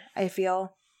over, I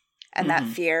feel. And that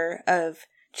fear of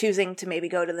choosing to maybe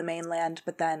go to the mainland,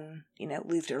 but then, you know,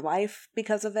 lose your life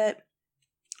because of it.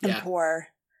 And poor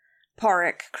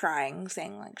Pádraic crying,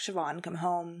 saying, like, Siobhan, come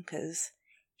home, because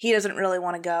he doesn't really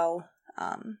want to go.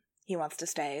 He wants to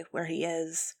stay where he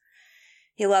is.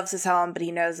 He loves his home, but he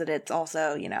knows that it's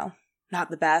also, you know, not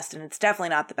the best, and it's definitely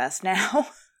not the best now.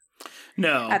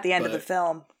 No. At the end of the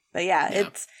film. But yeah,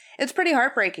 it's pretty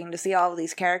heartbreaking to see all of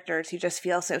these characters who just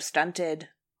feel so stunted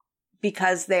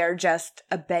because they're just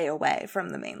a bay away from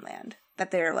the mainland.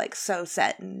 That they're, like, so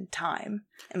set in time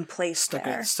and place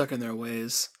stuck in their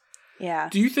ways. Yeah.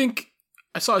 Do you think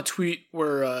I saw a tweet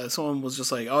where someone was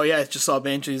just like, "Oh yeah, I just saw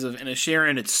Banshees of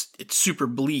Inisherin. It's super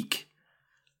bleak."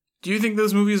 Do you think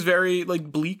this movie is very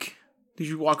like bleak? Did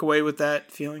you walk away with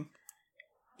that feeling?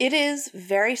 It is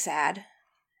very sad.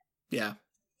 Yeah.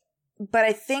 But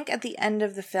I think at the end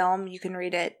of the film, you can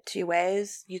read it two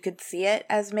ways. You could see it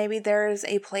as maybe there's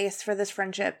a place for this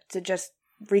friendship to just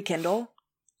rekindle,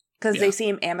 because they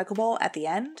seem amicable at the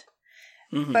end.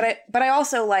 Mm-hmm. But I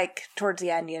also like towards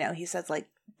the end, you know, he says like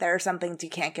there are some things you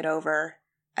can't get over,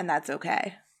 and that's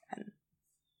okay, and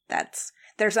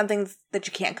there's some things that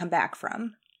you can't come back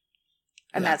from,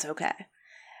 and that's okay.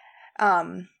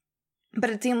 But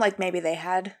it seemed like maybe they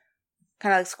had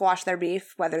kind of like squashed their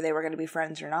beef, whether they were going to be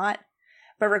friends or not.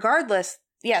 But regardless,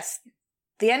 yes,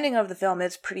 the ending of the film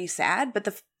is pretty sad, but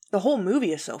the whole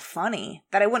movie is so funny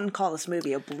that I wouldn't call this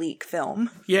movie a bleak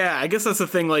film. Yeah, I guess that's the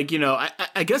thing. Like, you know,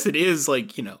 I guess it is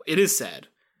like, you know, it is sad,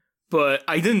 but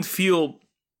I didn't feel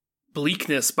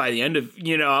bleakness by the end of,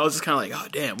 you know, I was just kind of like, oh,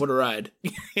 damn, what a ride.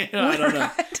 You know, I don't know.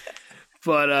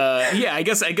 But yeah, I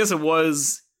guess it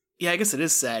was. Yeah, I guess it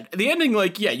is sad. The ending,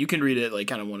 like, yeah, you can read it like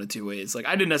kind of one of two ways. Like,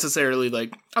 I didn't necessarily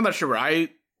like. I'm not sure where I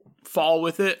fall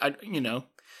with it. You know,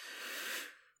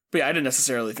 but yeah, I didn't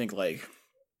necessarily think like,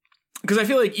 because I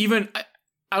feel like even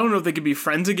I don't know if they could be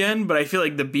friends again, but I feel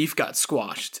like the beef got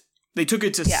squashed. They took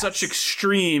it to such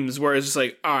extremes where it's just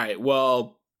like, all right,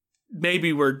 well,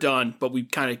 maybe we're done, but we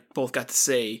kind of both got to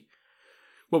say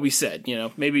what we said. You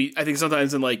know, maybe I think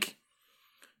sometimes in like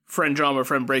friend drama,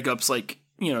 friend breakups, like,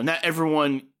 you know, not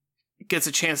everyone gets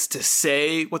a chance to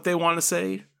say what they want to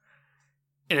say.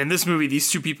 And in this movie,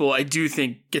 these two people, I do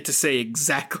think, get to say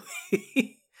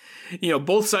exactly, you know,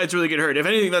 both sides really get hurt. If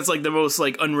anything, that's like the most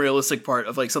like unrealistic part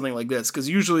of like something like this. Because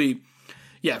usually,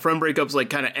 yeah, friend breakups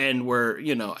like kind of end where,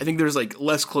 you know, I think there's like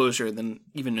less closure than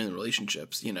even in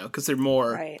relationships, you know, because they're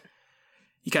more, right.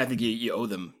 You kind of think you owe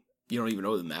them. You don't even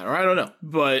owe them that. Or I don't know.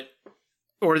 But,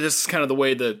 or this is kind of the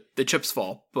way the chips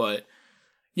fall. But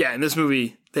yeah, in this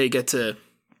movie, they get to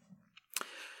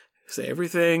say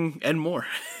everything and more.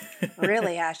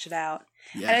 Really hash it out.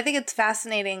 Yeah. And I think it's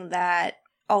fascinating that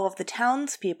all of the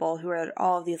townspeople who are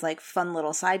all of these like fun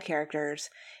little side characters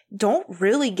don't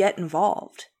really get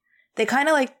involved. They kind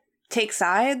of like take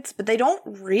sides, but they don't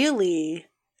really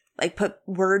like put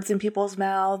words in people's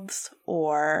mouths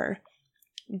or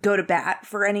go to bat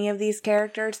for any of these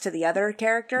characters to the other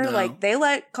character. No. Like they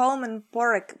let Cullum and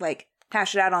Boric like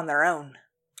hash it out on their own.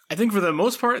 I think for the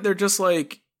most part, they're just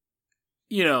like,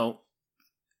 you know,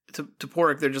 to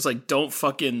Porrick, they're just like, don't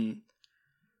fucking,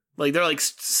 like, they're like,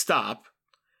 stop,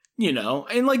 you know,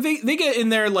 and like, they get in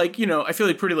there, like, you know, I feel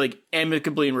like pretty, like,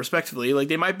 amicably and respectfully, like,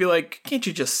 they might be like, can't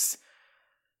you just,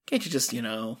 you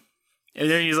know,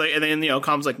 and then he's like, and then, you know,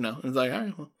 Calm's like, no, and it's like, all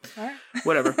right, well,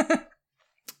 whatever.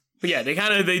 But yeah,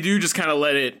 they do just kind of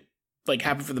let it, like,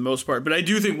 happen for the most part, but I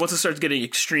do think once it starts getting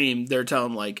extreme, they're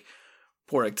telling, like,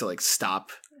 Porrick to, like,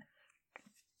 stop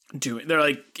doing, they're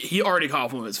like, he already caught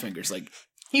off one of his fingers, like,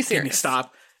 he's serious. Can you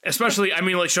stop? Especially, I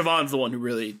mean, like, Siobhan's the one who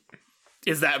really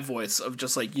is that voice of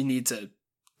just, like, you need to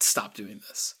stop doing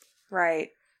this.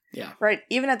 Right. Yeah. Right.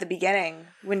 Even at the beginning,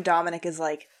 when Dominic is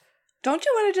like, don't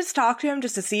you want to just talk to him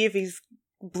just to see if he's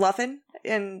bluffing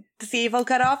and to see if he'll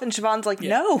cut off? And Siobhan's like,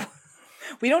 no,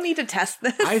 we don't need to test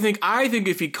this. I think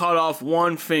if he cut off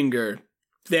one finger,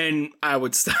 then I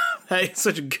would stop. It's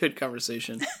such a good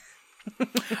conversation.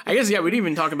 I guess, yeah, we didn't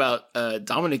even talk about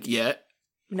Dominic yet.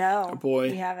 No, our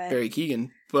boy, we haven't. Barry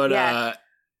Keoghan. But,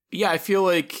 yeah, I feel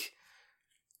like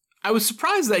I was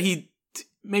surprised that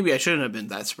maybe I shouldn't have been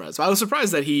that surprised. But I was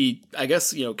surprised that he, I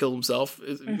guess, you know, killed himself.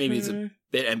 Maybe it's a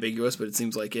bit ambiguous, but it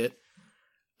seems like it.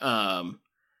 I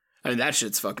mean, that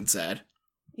shit's fucking sad.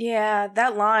 Yeah,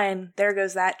 that line, there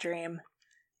goes that dream.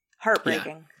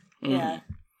 Heartbreaking. Yeah. Mm-hmm. Yeah.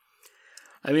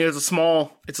 I mean, it's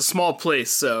a small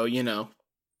place, so, you know,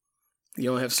 you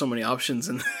only have so many options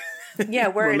and yeah,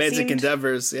 where romantic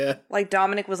endeavors, yeah. Like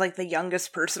Dominic was like the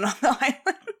youngest person on the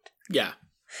island. Yeah.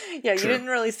 Yeah, you didn't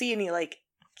really see any like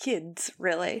kids,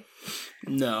 really.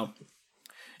 No.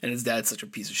 And his dad's such a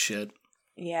piece of shit.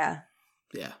 Yeah.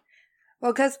 Yeah.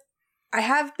 Well, because I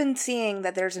have been seeing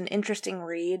that there's an interesting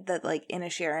read that like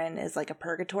Inisherin is like a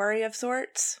purgatory of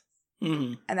sorts.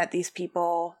 Mm-hmm. And that these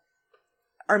people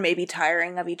are maybe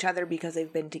tiring of each other because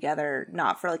they've been together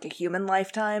not for like a human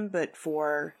lifetime, but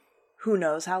for who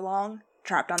knows how long,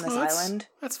 trapped on this island.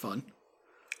 That's fun.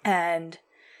 And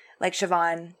like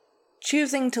Siobhan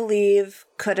choosing to leave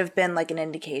could have been like an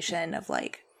indication of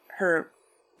like her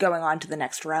going on to the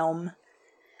next realm.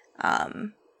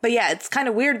 But yeah, it's kind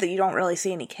of weird that you don't really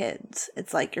see any kids.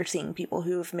 It's like you're seeing people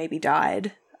who've maybe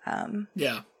died.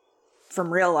 Yeah.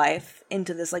 from real life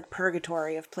into this like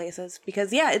purgatory of places.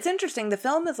 Because yeah, it's interesting. The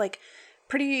film is like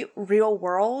pretty real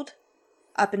world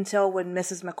up until when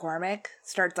Mrs. McCormick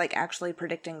starts like actually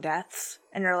predicting deaths,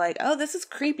 and you're like, oh, this is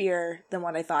creepier than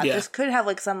what I thought. This could have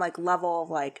like some like level of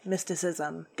like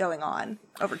mysticism going on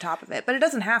over top of it, but it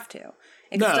doesn't have to.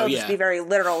 It can still just be very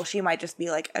literal. She might just be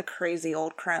like a crazy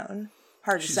old crone.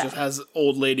 Hard to say. She just has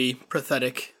old lady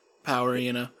pathetic power,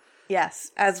 you know.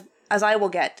 Yes, as I will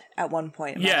get at one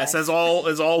point. Yes, as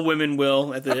all women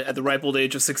will at the ripe old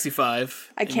age of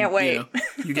 65. I can't wait. You know,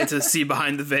 you get to see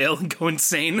behind the veil and go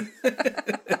insane.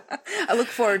 I look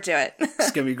forward to it.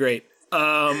 It's gonna be great.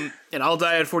 And I'll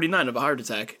die at 49 of a heart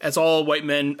attack, as all white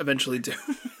men eventually do.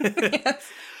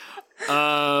 Yes.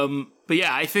 But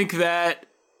yeah, I think that.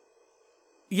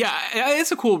 Yeah,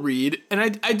 it's a cool read, and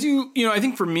I do, you know, I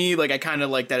think for me, like, I kind of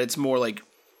like that it's more, like,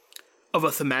 of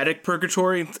a thematic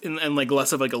purgatory and like,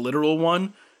 less of, like, a literal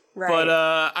one. Right.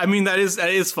 But, I mean, that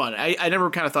is fun. I never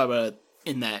kind of thought about it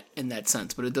in that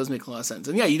sense, but it does make a lot of sense.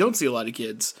 And, yeah, you don't see a lot of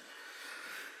kids.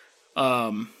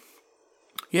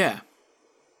 Yeah.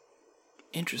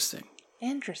 Interesting.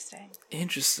 Yeah.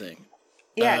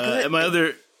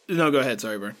 No, go ahead.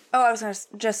 Sorry, Bern. Oh, I was going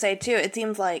to just say, too, it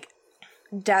seems like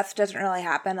death doesn't really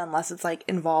happen unless it's like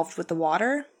involved with the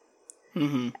water.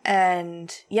 Mm-hmm.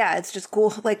 And yeah, it's just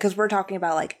cool, like, because we're talking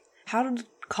about like how did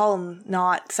Colm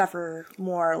not suffer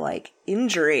more like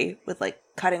injury with like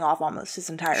cutting off almost his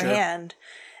entire hand.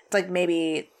 It's like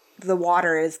maybe the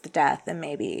water is the death and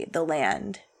maybe the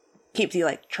land keeps you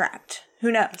like trapped.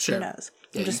 Who knows? Who knows?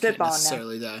 Yeah, I'm just spitballing now.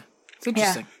 Necessarily die. It's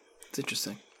interesting. It's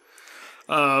interesting.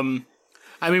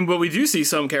 I mean, but we do see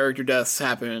some character deaths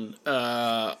happen.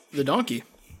 The donkey.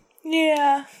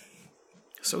 Yeah.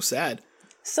 So sad.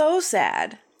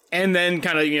 And then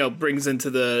kind of, you know, brings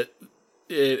into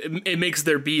it makes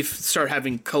their beef start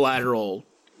having collateral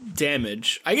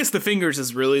damage. I guess the fingers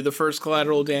is really the first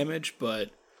collateral damage,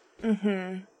 but,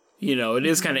 you know, it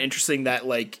is kind of interesting that,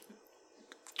 like,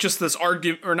 just this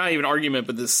argument, or not even argument,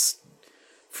 but this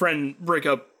friend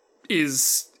breakup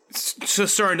is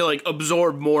just starting to, like,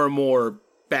 absorb more and more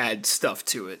bad stuff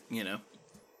to it, you know?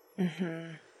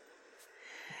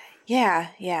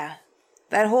 Yeah.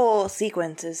 That whole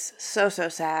sequence is so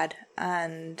sad.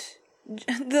 And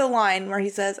the line where he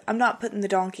says, I'm not putting the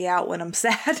donkey out when I'm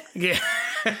sad. Yeah.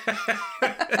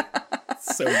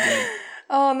 So good.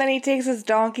 Oh, and then he takes his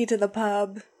donkey to the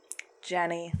pub.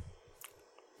 Jenny.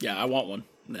 Yeah, I want one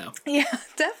now. Yeah,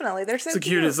 definitely. They're so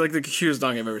cute. It's like the cutest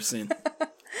donkey I've ever seen.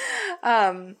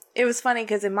 It was funny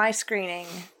because in my screening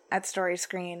at Story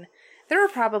Screen, there were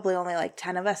probably only like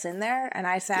 10 of us in there, and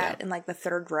I sat in like the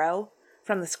third row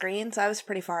from the screen, so I was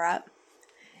pretty far up.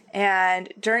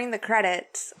 And during the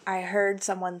credits, I heard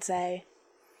someone say,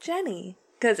 Jenny.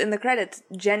 Because in the credits,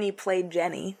 Jenny played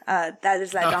Jenny. That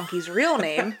is that donkey's real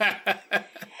name.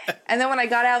 And then when I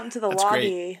got out into the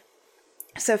lobby,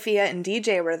 Sophia and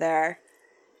DJ were there.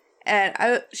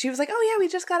 And she was like, oh yeah, we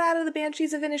just got out of the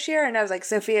Banshees of Inisherin. And I was like,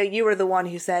 Sophia, you were the one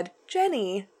who said,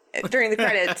 Jenny, during the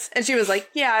credits. And she was like,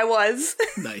 yeah, I was.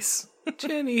 Nice.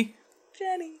 Jenny.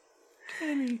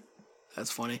 That's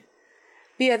funny.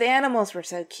 But yeah, the animals were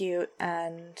so cute.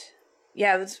 And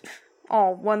yeah, it was...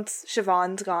 Oh, once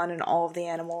Siobhan's gone and all of the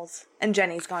animals, and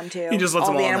Jenny's gone too. He just lets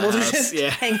all the them all animals in the are house.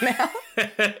 just hanging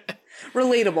out.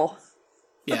 Relatable.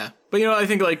 Yeah, but you know, I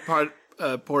think like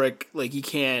Porrick, like he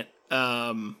can't,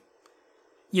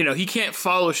 he can't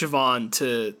follow Siobhan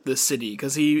to the city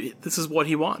because this is what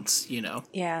he wants, you know.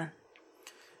 Yeah.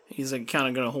 He's like kind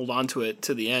of going to hold on to it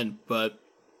to the end, but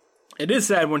it is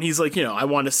sad when he's like, I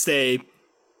want to stay.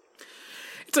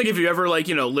 It's like if you ever, like,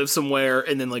 live somewhere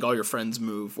and then, like, all your friends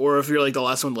move. Or if you're, like, the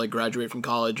last one to, like, graduate from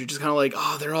college. You're just kind of like,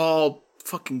 oh, they're all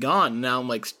fucking gone. Now I'm,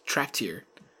 like, trapped here.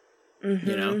 Mm-hmm.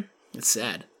 You know? It's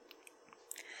sad.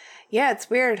 Yeah, it's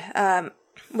weird.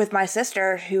 With my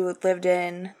sister, who lived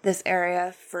in this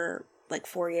area for, like,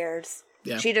 4 years.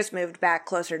 Yeah. She just moved back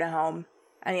closer to home.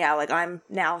 And, yeah, like, I'm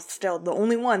now still the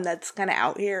only one that's kind of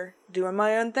out here doing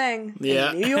my own thing.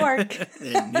 Yeah. In New York.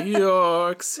 In New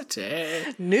York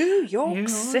City. New York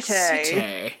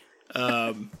City.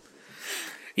 Yeah,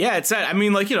 it's sad. I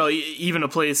mean, like, even a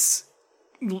place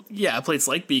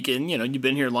like Beacon, you've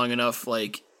been here long enough,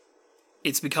 like,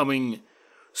 it's becoming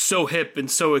so hip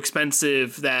and so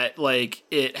expensive that, like,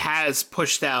 it has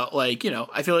pushed out, like,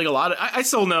 I feel like a lot of, I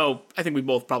still know, I think we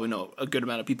both probably know a good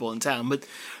amount of people in town, but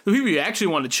the people you actually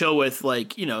want to chill with,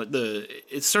 like,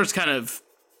 it starts kind of,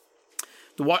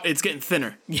 it's getting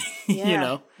thinner,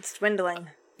 Yeah, it's dwindling.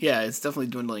 Yeah, it's definitely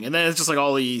dwindling. And then it's just like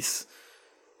all these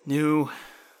new,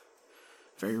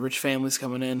 very rich families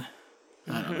coming in.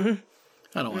 I don't know.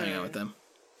 I don't want to hang out with them.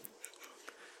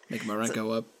 Make my rent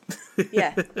go up.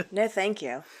 Yeah. No, thank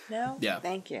you. No, yeah.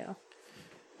 Thank you.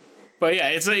 But yeah,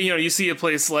 it's like, you see a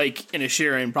place like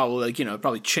Inisherin probably like, it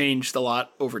probably changed a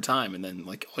lot over time. And then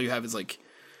like all you have is like,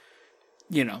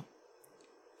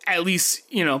 at least,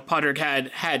 Podrick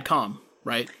had Calm,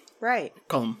 right? Right.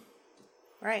 Calm.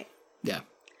 Right. Yeah.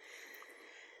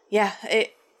 Yeah.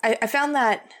 I found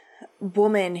that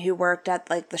woman who worked at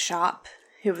like the shop,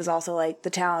 who was also like the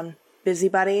town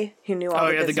busybody, who knew all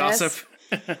the business. The gossip.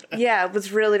 Yeah, it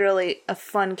was really, really a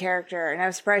fun character, and I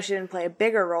was surprised she didn't play a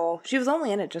bigger role. She was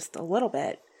only in it just a little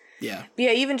bit. Yeah. But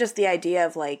yeah, even just the idea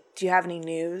of like, do you have any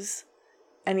news?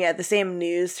 And yeah, the same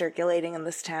news circulating in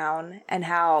this town, and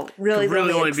how really the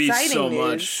only exciting so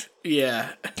news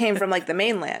came from like the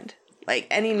mainland. Like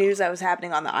any news that was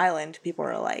happening on the island, people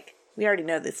were like, we already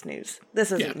know this news.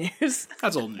 This isn't news.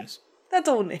 That's old news. That's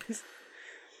old news.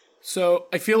 So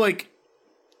I feel like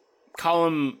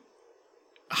Colm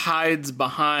hides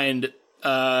behind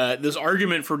this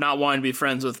argument for not wanting to be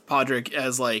friends with Podrick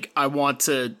as like, I want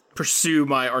to pursue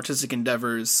my artistic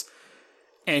endeavors,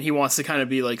 and he wants to kind of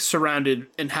be like surrounded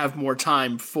and have more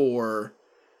time for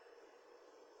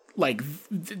like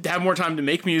have more time to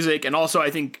make music, and also I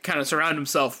think kind of surround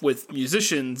himself with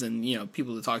musicians and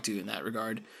people to talk to in that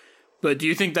regard. But do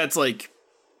you think that's like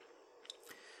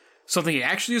something he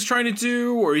actually is trying to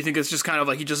do, or you think it's just kind of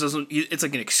like he just doesn't, it's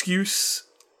like an excuse?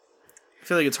 I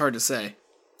feel like it's hard to say.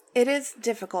 It is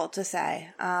difficult to say.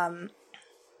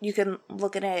 You can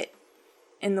look at it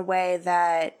in the way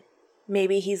that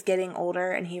maybe he's getting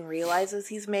older and he realizes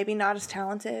he's maybe not as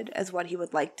talented as what he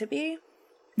would like to be.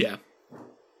 Yeah.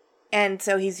 And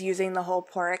so he's using the whole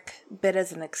Porrick bit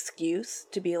as an excuse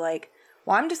to be like,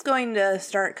 well, I'm just going to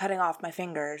start cutting off my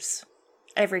fingers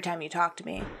every time you talk to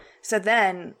me. So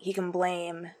then he can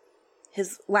blame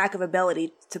his lack of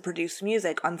ability to produce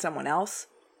music on someone else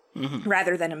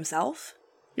rather than himself.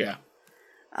 Yeah.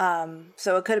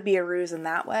 So it could be a ruse in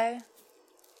that way.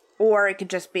 Or it could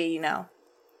just be,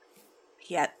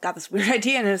 he got this weird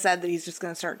idea in his head that he's just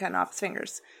going to start cutting off his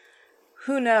fingers.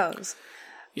 Who knows?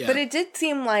 Yeah. But it did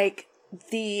seem like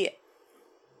the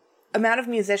amount of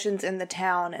musicians in the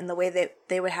town and the way that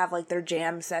they would have like their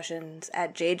jam sessions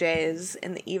at JJ's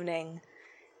in the evening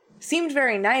seemed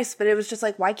very nice, but it was just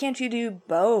like, why can't you do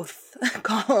both?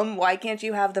 Colm, why can't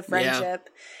you have the friendship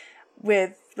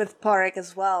with Porrick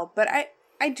as well? But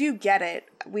I do get it.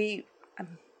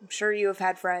 I'm sure you have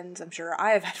had friends, I'm sure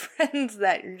I have had friends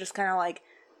that you're just kind of like,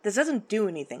 this doesn't do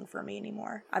anything for me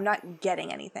anymore. I'm not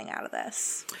getting anything out of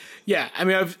this. Yeah, I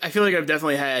mean, I feel like I've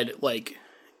definitely had, like,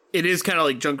 it is kind of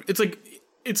like junk. It's like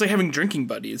having drinking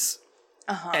buddies.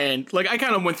 And, like, I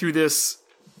kind of went through this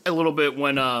a little bit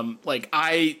when, like,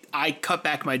 I cut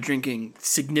back my drinking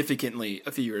significantly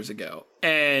a few years ago.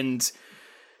 And,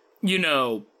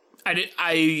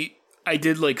 I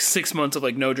did like 6 months of,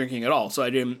 like, no drinking at all. So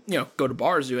I didn't, go to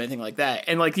bars, do anything like that.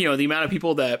 And, like, the amount of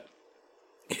people that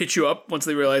hit you up once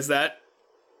they realize that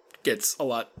gets a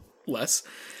lot less.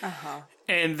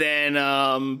 And then,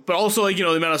 but also, like, the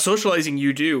amount of socializing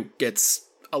you do gets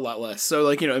a lot less. So,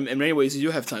 like, in many ways you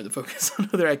do have time to focus on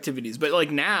other activities. But,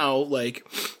 like, now, like,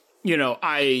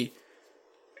 I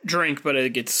drink, but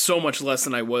it gets so much less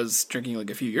than I was drinking, like,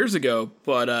 a few years ago.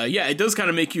 But, yeah, it does kind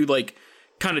of make you, like,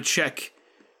 kind of check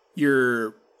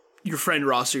your friend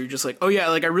roster. You're just like, oh yeah,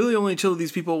 like I really only chill with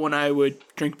these people when I would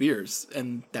drink beers,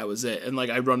 and that was it. And like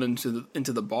I run into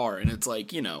the bar, and it's like,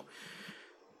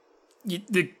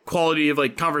 the quality of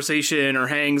like conversation or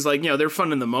hangs, like, they're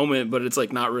fun in the moment, but it's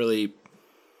like not really,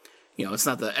 it's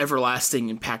not the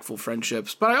everlasting impactful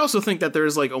friendships. But I also think that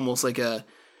there's like almost like a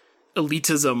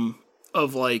elitism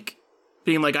of like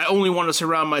being like, I only want to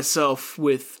surround myself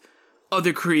with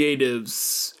other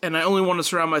creatives, and I only want to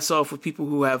surround myself with people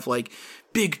who have like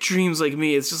big dreams like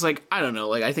me. It's just like, I don't know,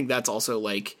 like I think that's also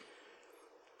like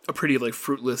a pretty like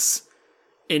fruitless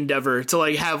endeavor to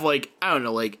like have like, I don't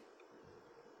know, like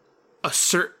a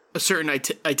certain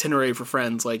itinerary for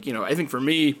friends. Like, I think for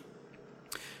me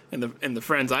and the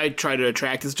friends I try to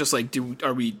attract is just like,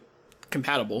 are we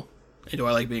compatible, and do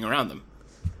I like being around them?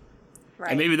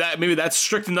 Right. And maybe that's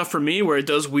strict enough for me where it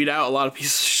does weed out a lot of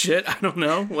pieces of shit. I don't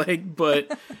know. Like,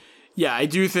 but yeah, I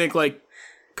do think like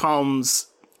Colm's,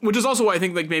 which is also why I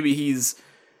think like maybe he's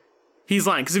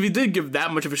lying. Because if he did give that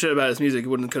much of a shit about his music, he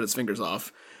wouldn't cut his fingers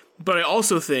off. But I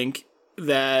also think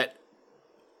that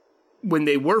when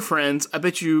they were friends, I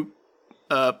bet you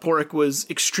Porrick was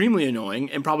extremely annoying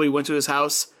and probably went to his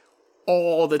house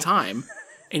all the time.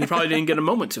 And he probably didn't get a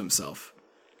moment to himself.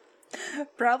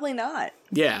 Probably not.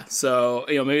 Yeah, so,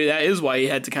 maybe that is why he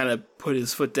had to kind of put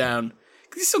his foot down.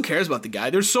 Because he still cares about the guy.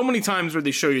 There's so many times where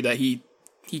they show you that he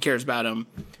cares about him.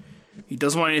 He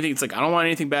doesn't want anything. It's like, I don't want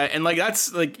anything bad. And like,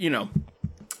 that's like, you know,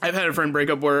 I've had a friend break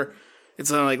up where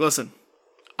it's like, listen,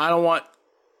 I don't want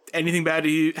anything bad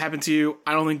to happen to you.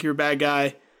 I don't think you're a bad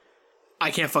guy.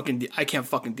 I can't fucking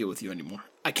deal with you anymore.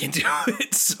 I can't do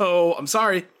it. So I'm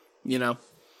sorry, you know?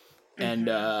 And,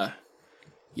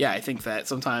 yeah, I think that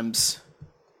sometimes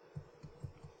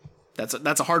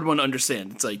that's a hard one to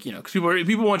understand. It's like, you know, cause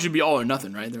people want you to be all or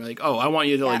nothing, right? They're like, oh, I want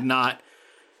you to like not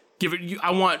give it.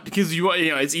 Because you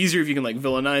know, it's easier if you can like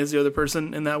villainize the other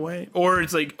person in that way, or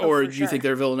it's like, or do you think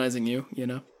they're villainizing you? You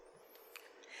know?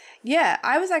 Yeah,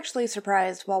 I was actually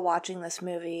surprised while watching this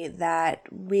movie that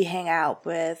we hang out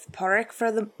with Pádraic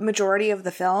for the majority of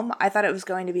the film. I thought it was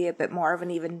going to be a bit more of an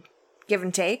even give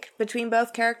and take between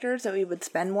both characters, that we would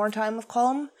spend more time with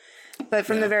Colm. But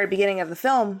from the very beginning of the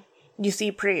film, you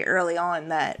see pretty early on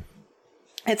that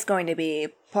it's going to be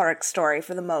Pádraic's story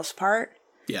for the most part.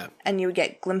 Yeah. And you would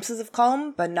get glimpses of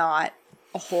Colm, but not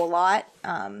a whole lot.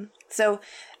 So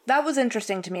that was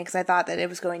interesting to me because I thought that it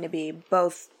was going to be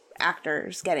both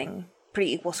actors getting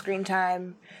pretty equal screen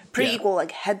time, pretty equal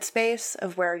like headspace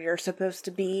of where you're supposed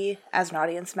to be as an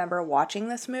audience member watching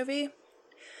this movie.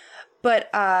 But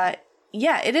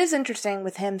yeah, it is interesting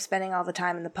with him spending all the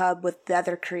time in the pub with the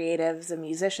other creatives and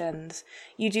musicians.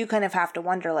 You do kind of have to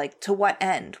wonder, like, to what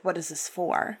end? What is this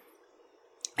for?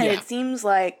 And it seems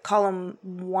like Colm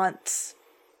wants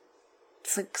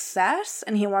success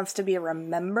and he wants to be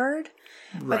remembered.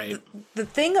 Right. But the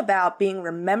thing about being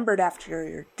remembered after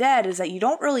you're dead is that you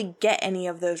don't really get any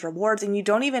of those rewards, and you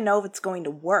don't even know if it's going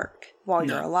to work while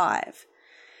you're alive.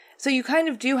 So you kind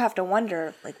of do have to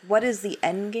wonder, like, what is the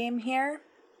end game here?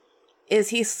 Is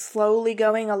he slowly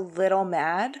going a little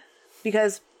mad?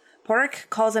 Because Pádraic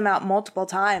calls him out multiple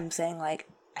times saying, like,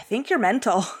 I think you're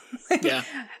mental. Yeah.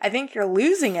 I think you're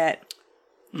losing it.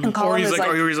 And or he's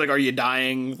like, are you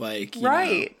dying? Like, you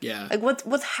right. know, yeah. Like,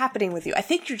 what's happening with you? I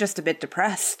think you're just a bit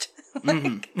depressed. How's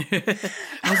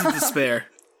the despair?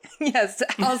 Yes,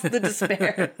 how's the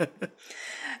despair?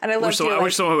 And I wish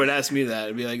someone would ask me that.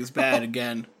 It'd be like, it's bad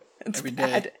again. It's every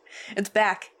bad. day. It's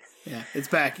back. Yeah, it's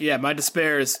back. Yeah, my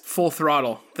despair is full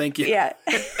throttle. Thank you. Yeah.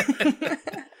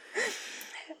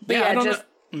 But yeah, just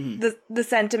the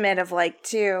sentiment of like,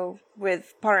 too,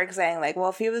 with Pádraic saying like, well,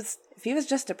 if he was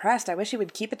just depressed, I wish he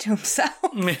would keep it to himself.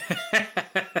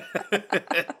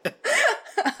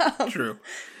 True.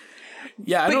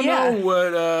 Yeah, I don't know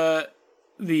what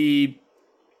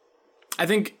I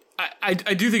think I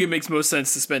do think it makes most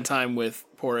sense to spend time with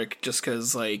Pádraic just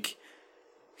because like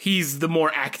he's the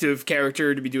more active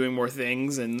character to be doing more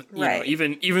things, and you know,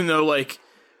 even though like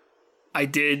I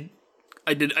did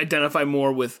identify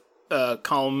more with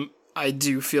Colm, I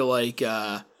do feel like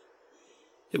it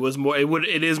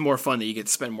is more fun that you get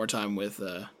to spend more time with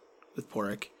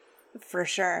Pádraic. For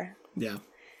sure. Yeah.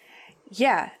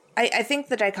 Yeah. I think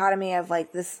the dichotomy of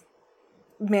like this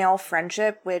male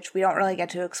friendship, which we don't really get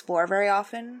to explore very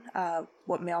often,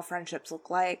 what male friendships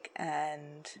look like,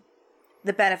 and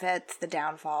the benefits, the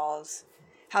downfalls,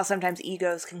 how sometimes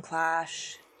egos can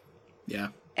clash. Yeah.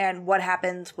 And what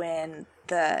happens when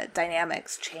the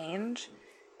dynamics change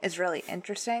is really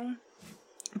interesting.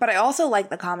 But I also like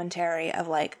the commentary of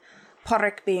like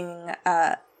Pádraic being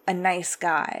a nice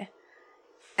guy,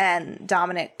 and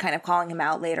Dominic kind of calling him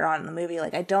out later on in the movie,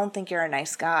 like, I don't think you're a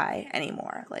nice guy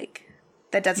anymore. Like,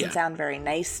 that doesn't sound very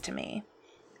nice to me.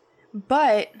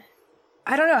 But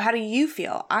I don't know, how do you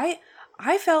feel? I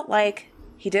felt like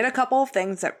he did a couple of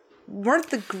things that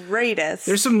weren't the greatest.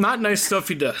 There's some not nice stuff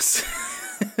he does.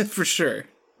 For sure.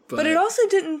 But it also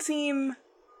didn't seem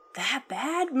that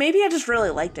bad. Maybe I just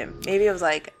really liked him. Maybe it was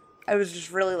like, I was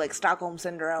just really like Stockholm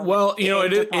Syndrome. Well, you know,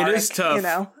 it is tough. You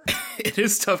know? It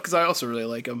is tough because I also really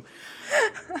like him.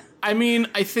 I mean,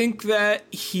 I think that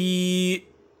he,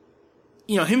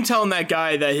 you know, him telling that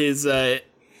guy that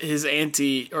his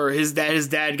auntie or his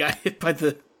dad got hit by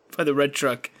the red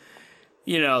truck,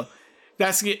 you know,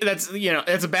 that's you know,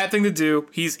 that's a bad thing to do.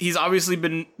 He's obviously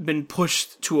been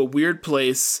pushed to a weird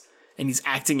place and he's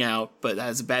acting out, but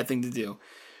that's a bad thing to do.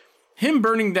 Him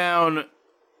burning down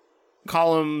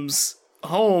Colm's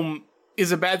home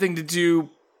is a bad thing to do,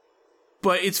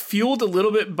 but it's fueled a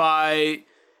little bit by,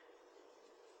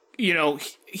 you know,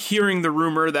 hearing the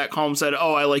rumor that Colm said,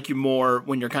 oh, I like you more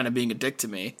when you're kind of being a dick to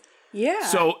me. Yeah.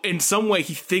 So in some way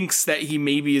he thinks that he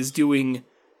maybe is doing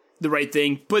the right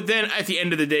thing, but then at the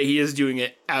end of the day he is doing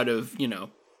it out of, you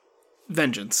know,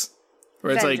 vengeance.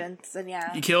 Where it's like, and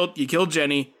yeah. you killed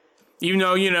Jenny, even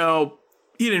though, you know,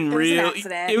 he didn't really.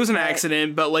 It was an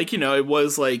accident, but like, you know, it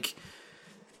was like,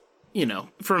 you know,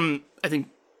 from I think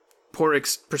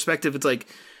Páric's perspective, it's like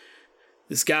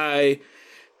this guy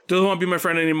doesn't want to be my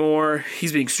friend anymore.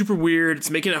 He's being super weird. It's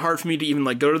making it hard for me to even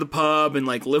like go to the pub and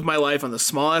like live my life on the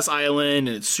small ass island,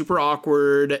 and it's super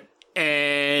awkward.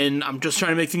 And I'm just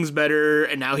trying to make things better.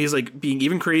 And now he's like being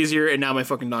even crazier. And now my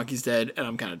fucking donkey's dead, and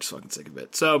I'm kind of just fucking sick of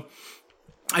it. So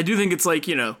I do think it's like,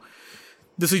 you know,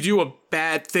 does he do a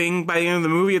bad thing by the end of the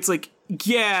movie? It's like,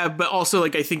 yeah, but also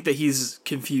like I think that he's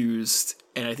confused,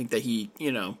 and I think that he,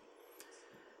 you know,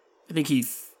 I think he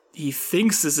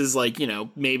thinks this is like, you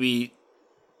know, maybe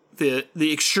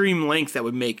the extreme length that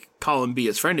would make Colin be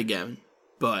his friend again,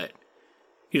 but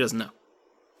he doesn't know.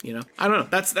 You know, I don't know.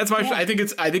 That's my. Yeah. I think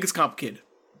it's complicated.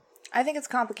 I think it's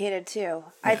complicated too. Yeah.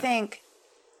 I think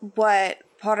what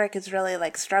Pádraic is really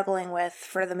like struggling with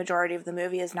for the majority of the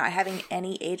movie is not having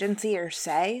any agency or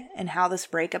say in how this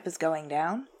breakup is going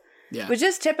down. Yeah, which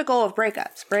is typical of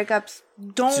breakups. Breakups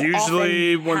don't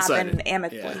usually happen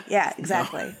amicably. Yeah,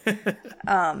 exactly.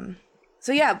 No.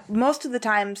 So yeah, most of the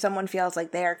time someone feels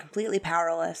like they are completely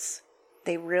powerless.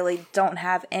 They really don't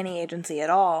have any agency at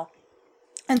all.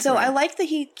 And so I like that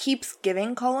he keeps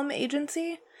giving Colm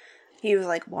agency. He was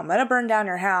like, well, I'm going to burn down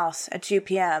your house at 2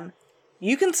 p.m.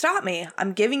 You can stop me.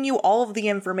 I'm giving you all of the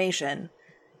information.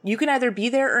 You can either be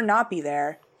there or not be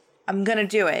there. I'm going to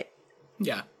do it.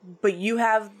 Yeah. But you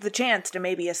have the chance to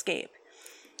maybe escape.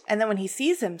 And then when he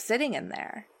sees him sitting in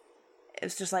there,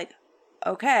 it's just like,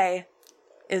 okay,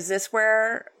 is this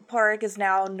where Pádraic is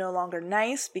now no longer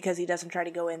nice because he doesn't try to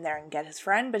go in there and get his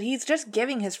friend, but he's just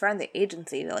giving his friend the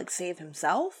agency to like save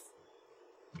himself?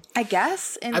 I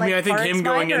guess. I mean, I think him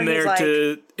going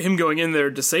in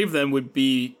there to save them would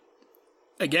be,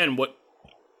 again, what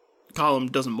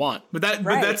Colm doesn't want. But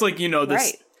that's like, you know,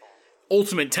 this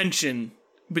ultimate tension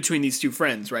between these two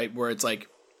friends, right? Where it's like,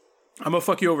 I'm gonna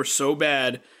fuck you over so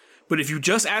bad, but if you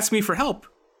just ask me for help,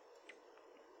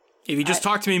 if you just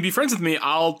talk to me and be friends with me,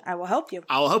 I will help you.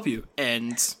 I'll help you.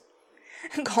 And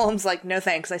Colm's like, no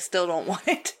thanks, I still don't want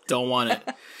it. Don't want it.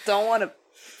 Don't want to.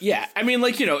 Yeah, I mean,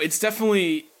 like, you know, it's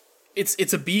definitely,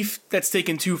 it's a beef that's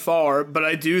taken too far, but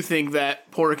I do think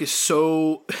that Pádraic is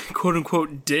so, quote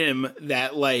unquote, dim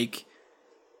that, like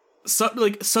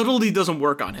subtlety doesn't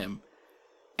work on him.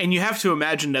 And you have to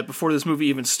imagine that before this movie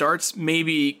even starts,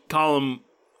 maybe Colm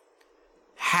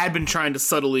had been trying to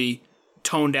subtly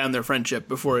tone down their friendship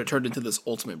before it turned into this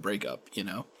ultimate breakup, you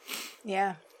know?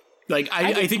 Yeah. Like,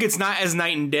 I think it's not as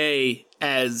night and day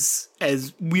as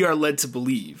we are led to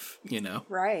believe, you know?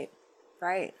 Right.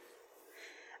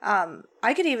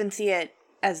 I could even see it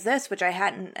as this, which I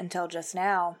hadn't until just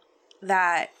now,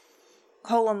 that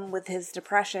Colm, with his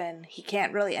depression, he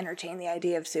can't really entertain the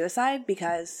idea of suicide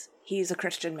because he's a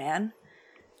Christian man.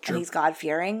 True. And he's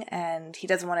God-fearing, and he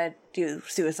doesn't want to do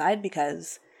suicide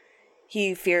because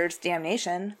he fears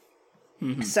damnation.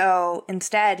 Mm-hmm. So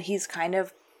instead, he's kind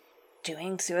of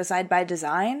doing suicide by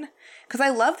design. Because I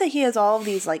love that he has all of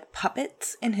these like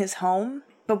puppets in his home,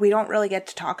 but we don't really get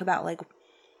to talk about like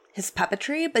his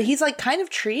puppetry. But he's like kind of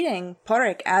treating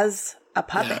Pádraic as a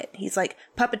puppet. Yeah. He's like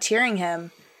puppeteering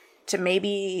him to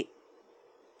maybe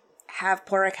have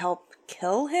Pádraic help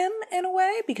kill him in a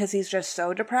way because he's just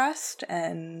so depressed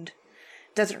and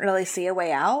doesn't really see a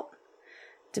way out.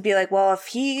 To be like, well, if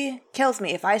he kills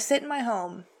me, if I sit in my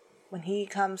home when he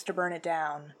comes to burn it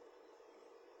down,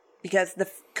 because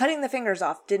the cutting the fingers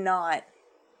off did not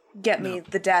get me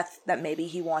the death that maybe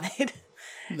he wanted.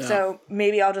 No. So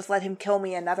maybe I'll just let him kill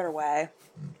me another way.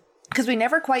 Because we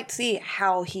never quite see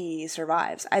how he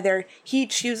survives. Either he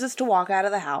chooses to walk out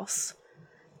of the house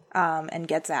and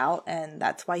gets out, and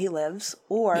that's why he lives,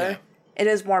 or it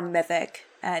is more mythic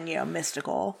and, you know,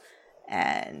 mystical,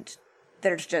 and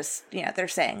there's just, you know, they're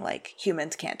saying, like,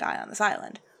 humans can't die on this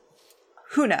island.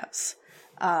 Who knows?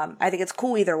 I think it's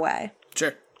cool either way.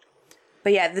 Sure.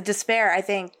 But yeah, the despair, I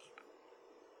think,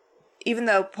 even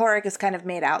though Pádraic is kind of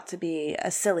made out to be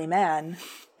a silly man,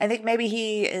 I think maybe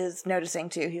he is noticing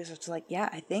too. He's just like, yeah,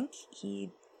 I think he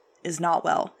is not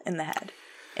well in the head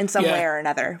in some way or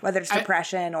another, whether it's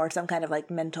depression or some kind of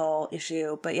like mental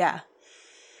issue. But yeah.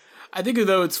 I think,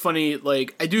 though, it's funny,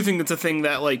 like, I do think that's a thing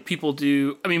that, like, people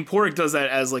do. I mean, Pádraic does that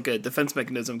as, like, a defense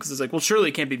mechanism, because it's like, well, surely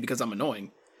it can't be because I'm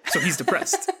annoying. So he's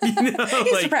depressed. You know?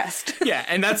 He's depressed. Yeah,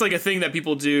 and that's, like, a thing that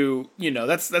people do, you know,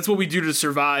 that's what we do to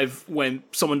survive when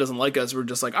someone doesn't like us. We're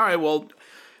just like, all right, well,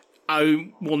 I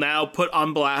will now put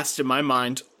on blast in my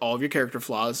mind all of your character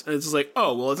flaws. And it's just like,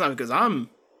 oh, well, it's not because I'm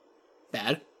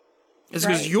bad. It's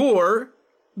because you're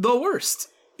the worst.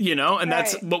 You know, and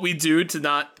that's what we do to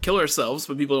not kill ourselves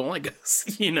when people don't like us,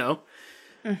 you know?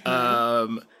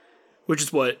 Mm-hmm. Which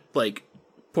is what, like,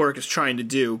 Pádraic is trying to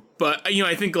do. But, you know,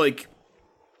 I think, like,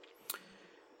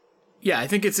 yeah, I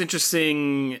think it's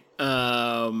interesting.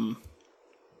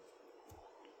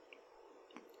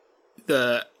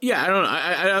 I don't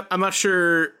know. I'm not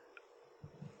sure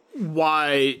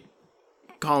why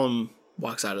Colum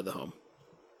walks out of the home.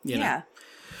 You know? Yeah.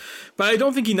 But I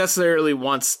don't think he necessarily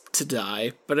wants to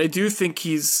die. But I do think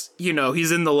he's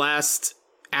in the last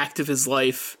act of his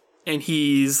life, and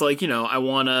he's like,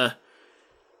 I'm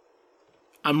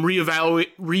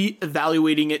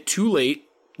reevaluating it too late,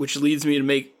 which leads me to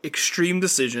make extreme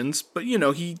decisions. But,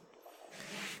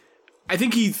 I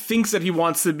think he thinks that he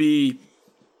wants to be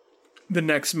the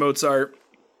next Mozart.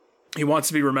 He wants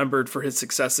to be remembered for his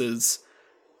successes.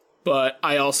 But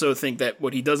I also think that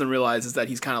what he doesn't realize is that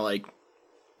he's kind of like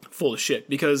full of shit,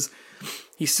 because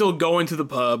he's still going to the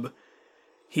pub.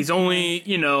 He's only,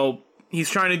 he's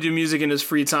trying to do music in his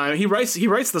free time. He writes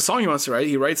the song he wants to write.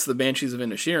 He writes the Banshees of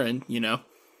Inisherin,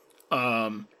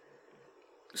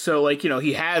 So, like,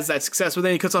 he has that success, but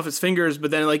then he cuts off his fingers,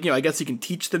 but then, like, I guess he can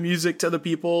teach the music to other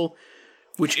people,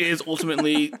 which is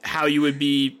ultimately how you would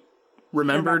be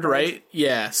remembered, right?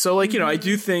 Yeah. So, like, I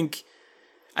think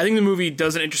the movie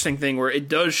does an interesting thing where it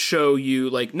does show you,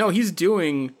 like, no, he's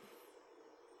doing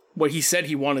what he said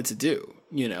he wanted to do,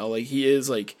 like, he is,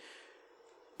 like,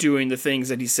 doing the things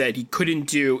that he said he couldn't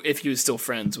do if he was still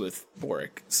friends with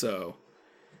Boric. So,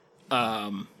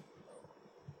 I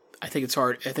think it's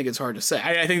hard to say.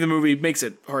 I think the movie makes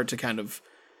it hard to kind of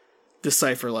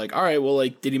decipher, like, all right, well,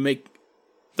 like, did he make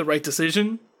the right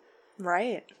decision?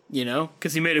 Right.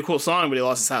 Because he made a cool song, but he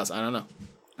lost his house. I don't know.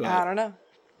 I don't know.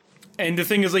 And the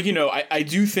thing is, like, I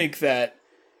do think that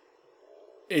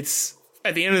it's,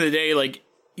 at the end of the day, like,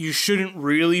 you shouldn't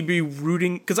really be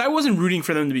rooting, because I wasn't rooting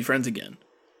for them to be friends again.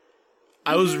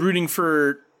 I was rooting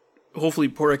for, hopefully,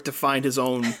 Boric to find his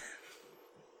own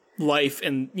life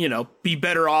and, be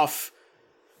better off.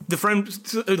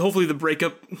 Hopefully the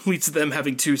breakup leads to them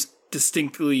having two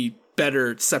distinctly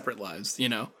better separate lives,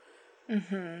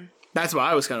 Mm-hmm. That's what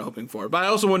I was kind of hoping for. But I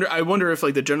also wonder if,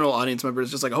 like, the general audience member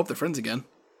is just like, I hope they're friends again.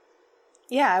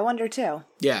 Yeah, I wonder too.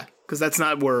 Yeah, because that's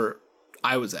not where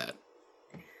I was at.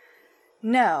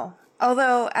 No.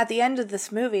 Although, at the end of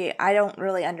this movie, I don't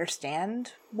really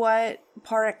understand what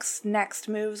Poric's next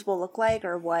moves will look like,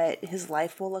 or what his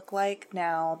life will look like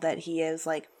now that he is,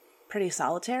 like, pretty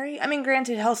solitary. I mean,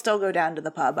 granted, he'll still go down to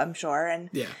the pub, I'm sure, and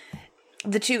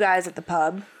the two guys at the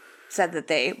pub said that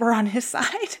they were on his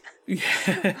side.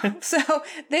 Yeah. So,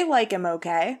 they like him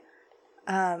okay.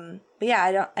 But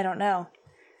yeah, I don't know.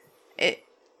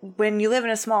 When you live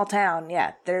in a small town,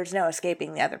 there's no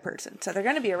escaping the other person. So they're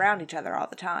going to be around each other all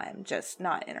the time, just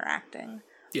not interacting.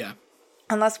 Yeah.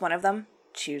 Unless one of them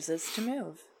chooses to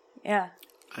move. Yeah.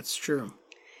 That's true.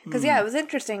 Because, it was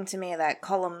interesting to me that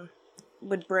Colum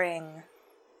would bring,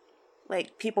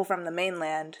 like, people from the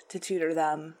mainland to tutor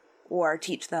them or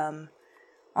teach them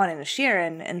on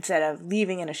Inisherin instead of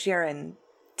leaving Inisherin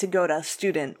to go to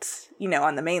students,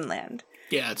 on the mainland.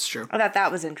 Yeah, that's true. I thought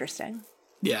that was interesting.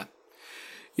 Yeah.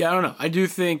 Yeah, I don't know. I do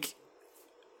think,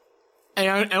 and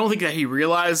I don't think that he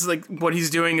realized, like, what he's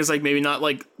doing is, like, maybe not,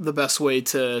 like, the best way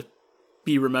to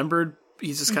be remembered.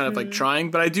 He's just kind of, like, trying.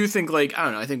 But I do think, like, I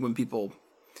don't know, I think when people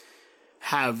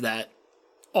have that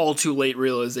all too late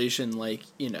realization, like,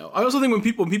 I also think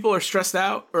when people are stressed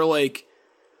out or, like,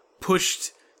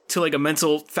 pushed to, like, a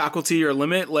mental faculty or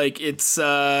limit, like, it's,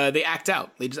 they act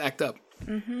out. They just act up.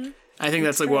 Mm-hmm. I think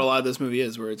that's like, what a lot of this movie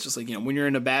is, where it's just, like, when you're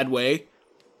in a bad way,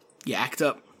 you act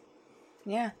up.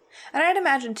 Yeah. And I'd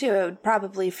imagine, too, it would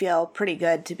probably feel pretty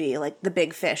good to be, like, the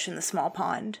big fish in the small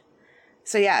pond.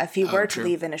 So, yeah, if he were to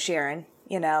leave Inisherin,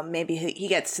 maybe he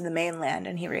gets to the mainland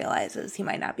and he realizes he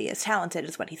might not be as talented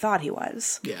as what he thought he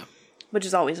was. Yeah. Which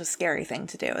is always a scary thing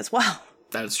to do as well.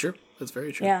 That is true. That's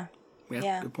very true. Yeah.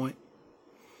 Yeah. Good point.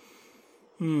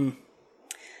 But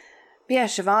yeah,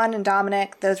 Siobhan and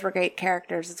Dominic, those were great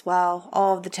characters as well.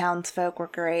 All of the townsfolk were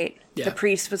great. Yeah. The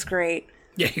priest was great.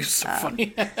 Yeah, he was so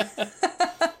funny.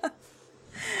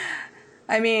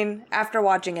 I mean, after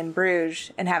watching In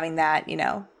Bruges and having that,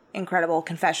 incredible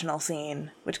confessional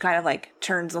scene, which kind of, like,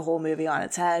 turns the whole movie on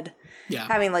its head. Yeah.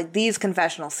 Having, like, these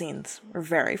confessional scenes were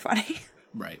very funny.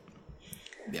 Right.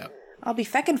 Yeah. I'll be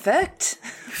feckin' fucked.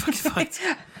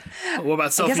 What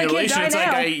about self-mutilation? It's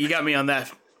like, you got me on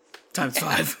that. Times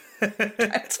 5.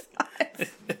 Times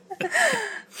 5.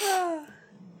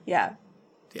 Yeah.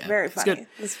 Yeah, very funny.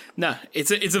 No, it's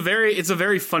a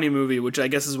very funny movie, which I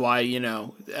guess is why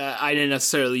I didn't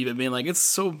necessarily even mean like it's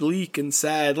so bleak and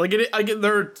sad. Like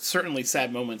there are certainly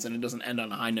sad moments, and it doesn't end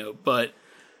on a high note. But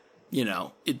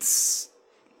it's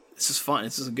just fun.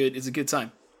 It's a good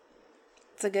time.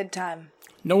 It's a good time.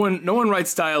 No one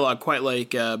writes dialogue quite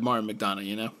like Martin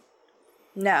McDonagh.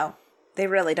 No, they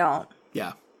really don't.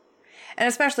 Yeah, and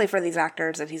especially for these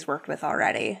actors that he's worked with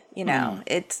already.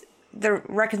 the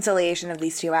reconciliation of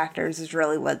these two actors is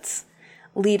really what's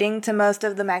leading to most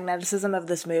of the magneticism of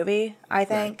this movie, I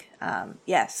think. Right.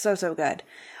 Yes, so good.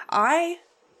 I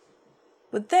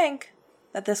would think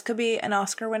that this could be an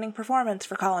Oscar-winning performance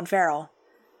for Colin Farrell.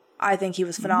 I think he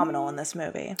was phenomenal in this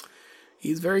movie.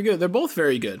 He's very good. They're both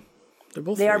very good.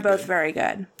 They are both very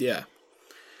good. Yeah.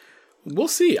 We'll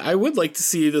see. I would like to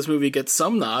see this movie get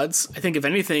some nods. I think if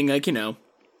anything, like, you know,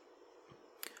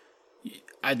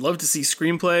 I'd love to see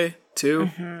screenplay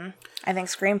too. Mm-hmm. I think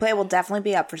screenplay will definitely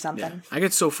be up for something. Yeah. I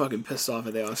get so fucking pissed off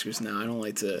at the Oscars now. I don't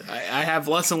like to. I have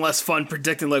less and less fun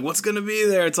predicting like what's gonna be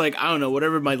there. It's like, I don't know,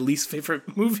 whatever my least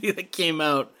favorite movie that came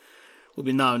out will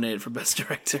be nominated for Best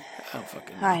Director. I don't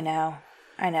fucking know.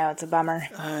 I know. It's a bummer.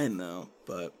 I know,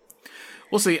 but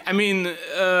we'll see. I mean,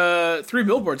 3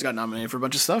 Billboards got nominated for a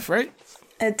bunch of stuff, right?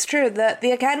 It's true.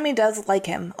 The Academy does like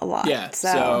him a lot. Yeah,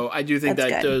 so I do think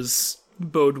that does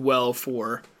bode well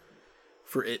for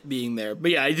it being there.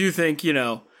 But yeah, I do think, you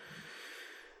know,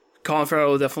 Colin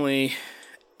Farrell definitely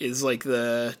is like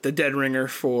the dead ringer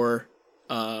for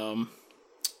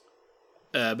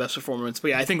best performance.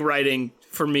 But yeah, I think writing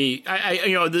for me, I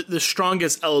you know, the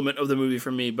strongest element of the movie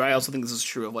for me, but I also think this is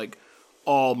true of like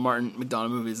all Martin McDonagh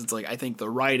movies. It's like, I think the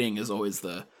writing is always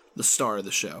the star of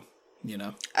the show, you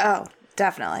know? Oh,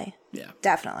 definitely. Yeah.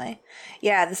 Definitely.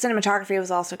 Yeah, the cinematography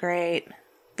was also great.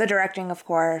 The directing, of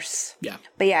course. Yeah.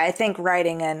 But yeah, I think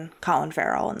writing and Colin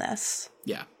Farrell in this.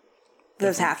 Yeah.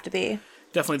 Those have to be.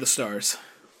 Definitely the stars.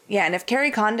 Yeah, and if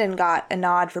Carrie Condon got a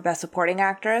nod for Best Supporting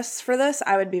Actress for this,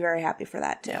 I would be very happy for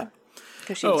that too.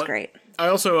 Because she was great. I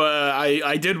also,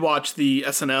 I did watch the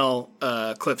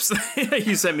SNL clips that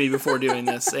you sent me before doing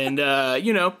this. And,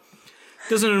 you know,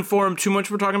 doesn't inform too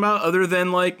much we're talking about other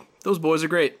than, like, those boys are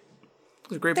great.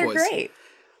 They're great boys. They're great.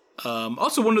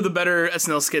 Also, one of the better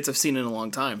SNL skits I've seen in a long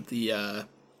time. You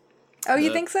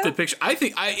think so? The picture, I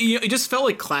think, it just felt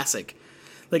like classic.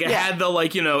 Like, it had the,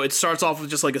 like, you know, it starts off with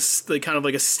just like kind of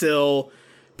like a still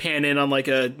pan in on like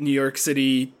a New York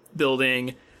City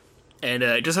building, and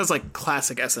it just has like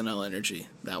classic SNL energy.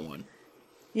 That one.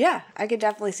 Yeah, I could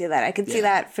definitely see that. I could see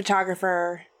that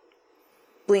photographer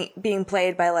being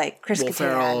played by like Chris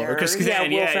Kattan or Chris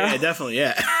Kattan. Yeah, definitely.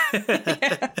 Yeah.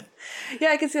 Yeah,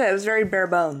 I can see that. It was very bare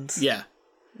bones. Yeah.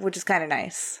 Which is kind of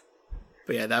nice.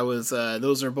 But yeah, that was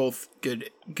those are both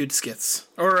good skits.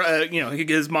 Or you know,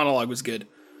 his monologue was good.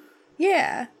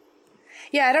 Yeah.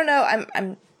 Yeah, I don't know.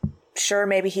 I'm sure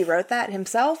maybe he wrote that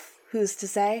himself. Who's to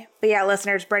say? But yeah,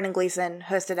 listeners, Brendan Gleeson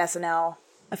hosted SNL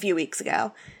a few weeks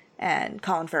ago, and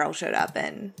Colin Farrell showed up,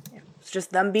 and it's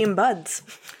just them being buds.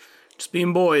 Just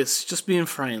being boys. Just being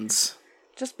friends.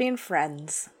 Just being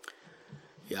friends.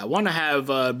 Yeah, I want to have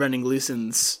Brendan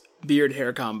Gleeson's beard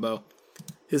hair combo.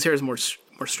 His hair is more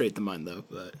straight than mine, though.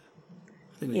 But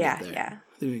I think we get there. Yeah.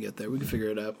 I think we get there. We can figure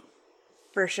it out.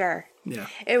 For sure. Yeah.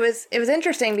 It was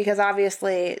interesting because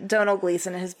obviously Domhnall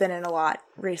Gleeson has been in a lot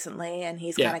recently, and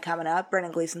he's kind of coming up.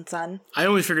 Brendan Gleeson's son. I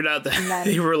only figured out that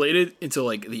they were related until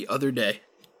like the other day.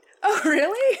 Oh,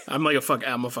 really? I'm a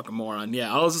fucking moron.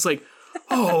 Yeah, I was just like,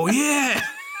 oh yeah.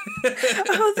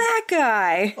 Oh, that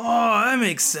guy. Oh, that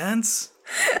makes sense.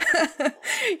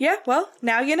 Yeah, well,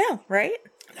 now you know, right?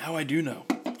 Now I do know.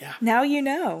 Yeah. Now you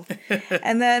know.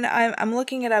 And then I'm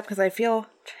looking it up because I feel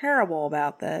terrible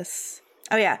about this.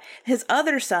 Oh yeah, his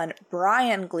other son,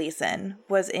 Brian Gleeson,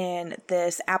 was in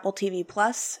this Apple TV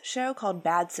Plus show called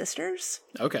Bad Sisters.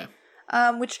 Okay.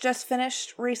 Which just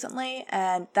finished recently,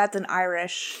 and that's an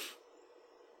Irish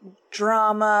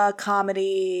drama,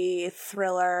 comedy,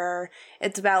 thriller.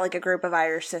 It's about like a group of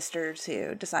Irish sisters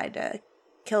who decide to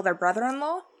kill their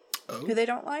brother-in-law, who they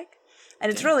don't like.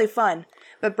 And it's really fun.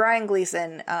 But Brian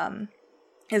Gleeson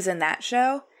is in that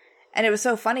show. And it was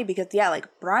so funny because, like,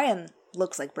 Brian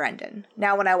looks like Brendan.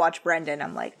 Now when I watch Brendan,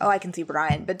 I'm like, oh, I can see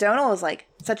Brian. But Domhnall is, like,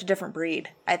 such a different breed,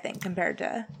 I think, compared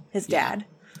to his dad.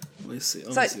 Let me see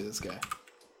this guy.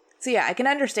 So, yeah, I can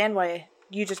understand why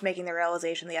you just making the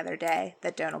realization the other day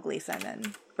that Domhnall Gleeson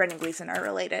and Brendan Gleeson are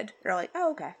related. You're like,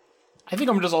 oh, okay. I think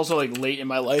I'm just also, like, late in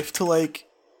my life to, like,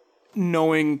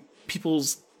 knowing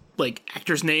people's, like,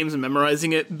 actors' names and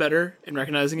memorizing it better and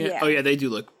recognizing it. Yeah. Oh, yeah,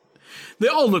 they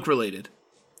all look related.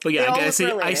 But yeah,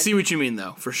 I see what you mean,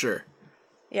 though, for sure.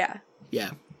 Yeah.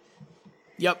 Yeah.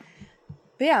 Yep.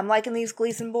 But yeah, I'm liking these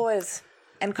Gleeson boys.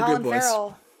 And Colin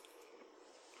Farrell,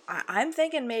 I'm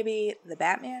thinking maybe the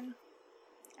Batman,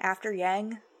 After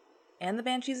Yang, and the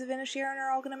Banshees of Inisherin are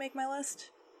all going to make my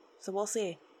list. So we'll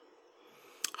see.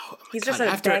 Oh, he's just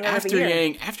a banger of a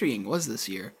year. After Yang was this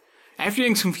year. After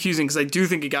Yang's confusing because I do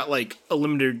think it got like a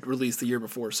limited release the year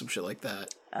before, some shit like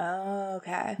that. Oh,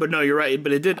 okay. But no, you're right.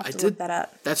 But it did. I did look that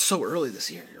up. That's so early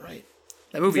this year. You're right.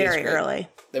 That movie very is great. early.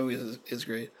 That movie is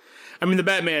great. I mean, the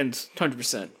Batman's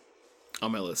 100%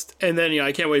 on my list. And then,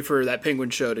 I can't wait for that Penguin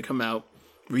show to come out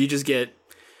where you just get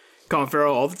Colin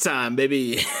Farrell all the time,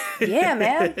 baby. Yeah,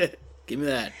 man. Give me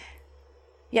that.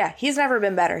 Yeah, he's never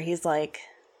been better. He's like,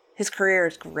 his career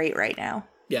is great right now.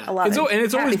 Yeah. I love it. And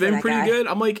it's always been pretty good.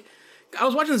 I'm like, I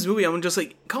was watching this movie, I'm just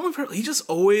like, Colin Farrell, he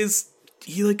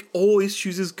always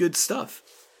chooses good stuff.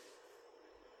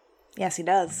 Yes, he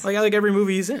does. Like, I like every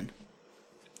movie he's in.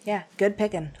 Yeah, good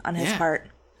picking on his part.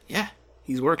 Yeah,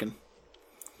 he's working.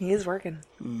 He is working.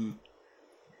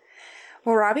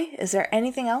 Well, Robbie, is there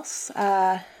anything else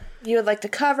you would like to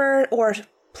cover or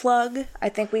plug? I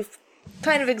think we've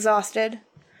kind of exhausted.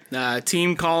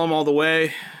 Team Column all the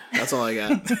way. That's all I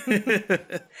got.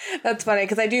 That's funny,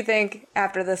 because I do think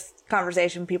after this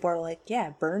conversation, people are like,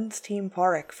 yeah, Burns Team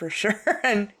Park for sure.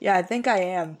 And yeah, I think I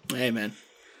am. Hey, man.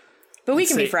 But we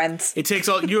can be friends. It takes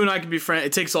all, you and I can be friends.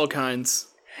 It takes all kinds.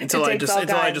 Until I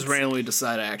just randomly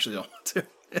decide I actually don't want to.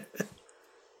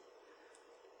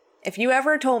 If you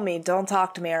ever told me, don't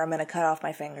talk to me or I'm going to cut off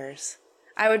my fingers,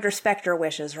 I would respect your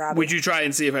wishes, Robbie. Would you try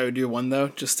and see if I would do one, though,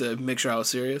 just to make sure I was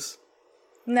serious?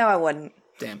 No, I wouldn't.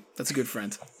 Damn, that's a good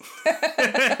friend.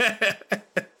 I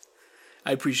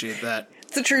appreciate that.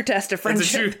 It's a true test of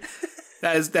friendship.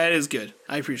 That is good.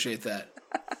 I appreciate that.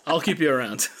 I'll keep you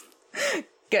around.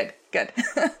 Good.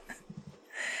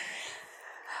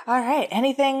 All right.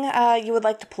 Anything you would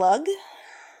like to plug?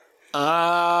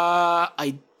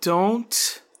 I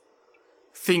don't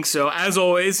think so. As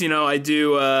always, I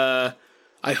do.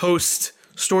 I host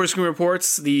Story Screen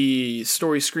Reports, the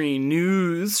Story Screen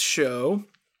news show.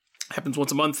 Happens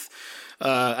once a month.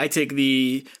 I take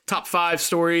the top 5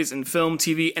 stories in film,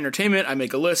 TV, entertainment. I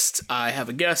make a list. I have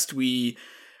a guest. We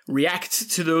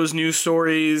react to those news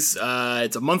stories.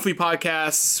 It's a monthly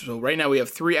podcast. So right now we have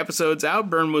 3 episodes out.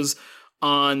 Byrne was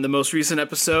on the most recent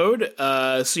episode.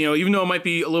 So, even though it might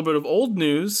be a little bit of old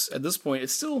news at this point,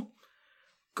 it's still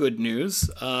good news.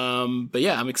 But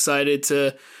yeah, I'm excited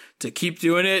to keep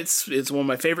doing it. It's one of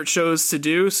my favorite shows to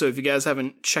do. So if you guys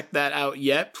haven't checked that out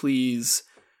yet, please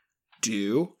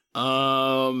do.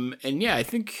 And yeah, I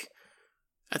think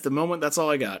at the moment, that's all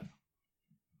I got.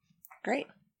 Great.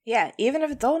 Yeah, even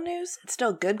if it's old news, it's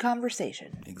still good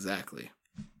conversation. Exactly.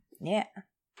 Yeah.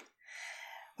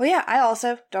 Well, yeah, I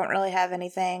also don't really have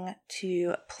anything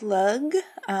to plug.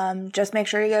 Just make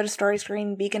sure you go to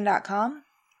storyscreenbeacon.com,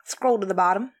 scroll to the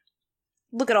bottom,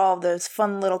 look at all of those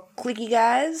fun little clicky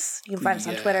guys. You can find us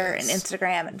on Twitter and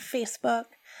Instagram and Facebook.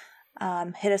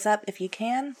 Hit us up if you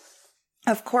can.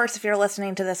 Of course, if you're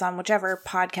listening to this on whichever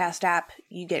podcast app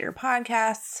you get your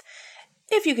podcasts,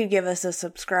 if you could give us a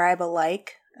subscribe, a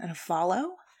like, and a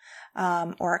follow,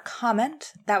 or a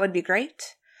comment, that would be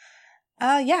great.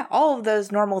 Yeah, all of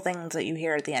those normal things that you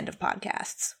hear at the end of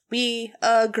podcasts. We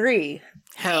agree.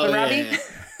 Hell Robbie, yeah.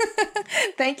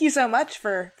 thank you so much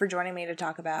for joining me to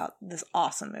talk about this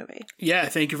awesome movie. Yeah,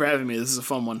 thank you for having me. This is a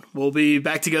fun one. We'll be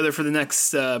back together for the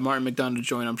next Martin McDonagh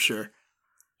joint, I'm sure.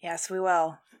 Yes, we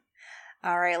will.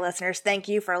 All right, listeners, thank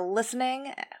you for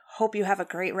listening. Hope you have a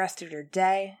great rest of your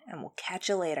day, and we'll catch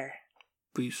you later.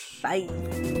 Peace.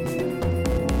 Bye.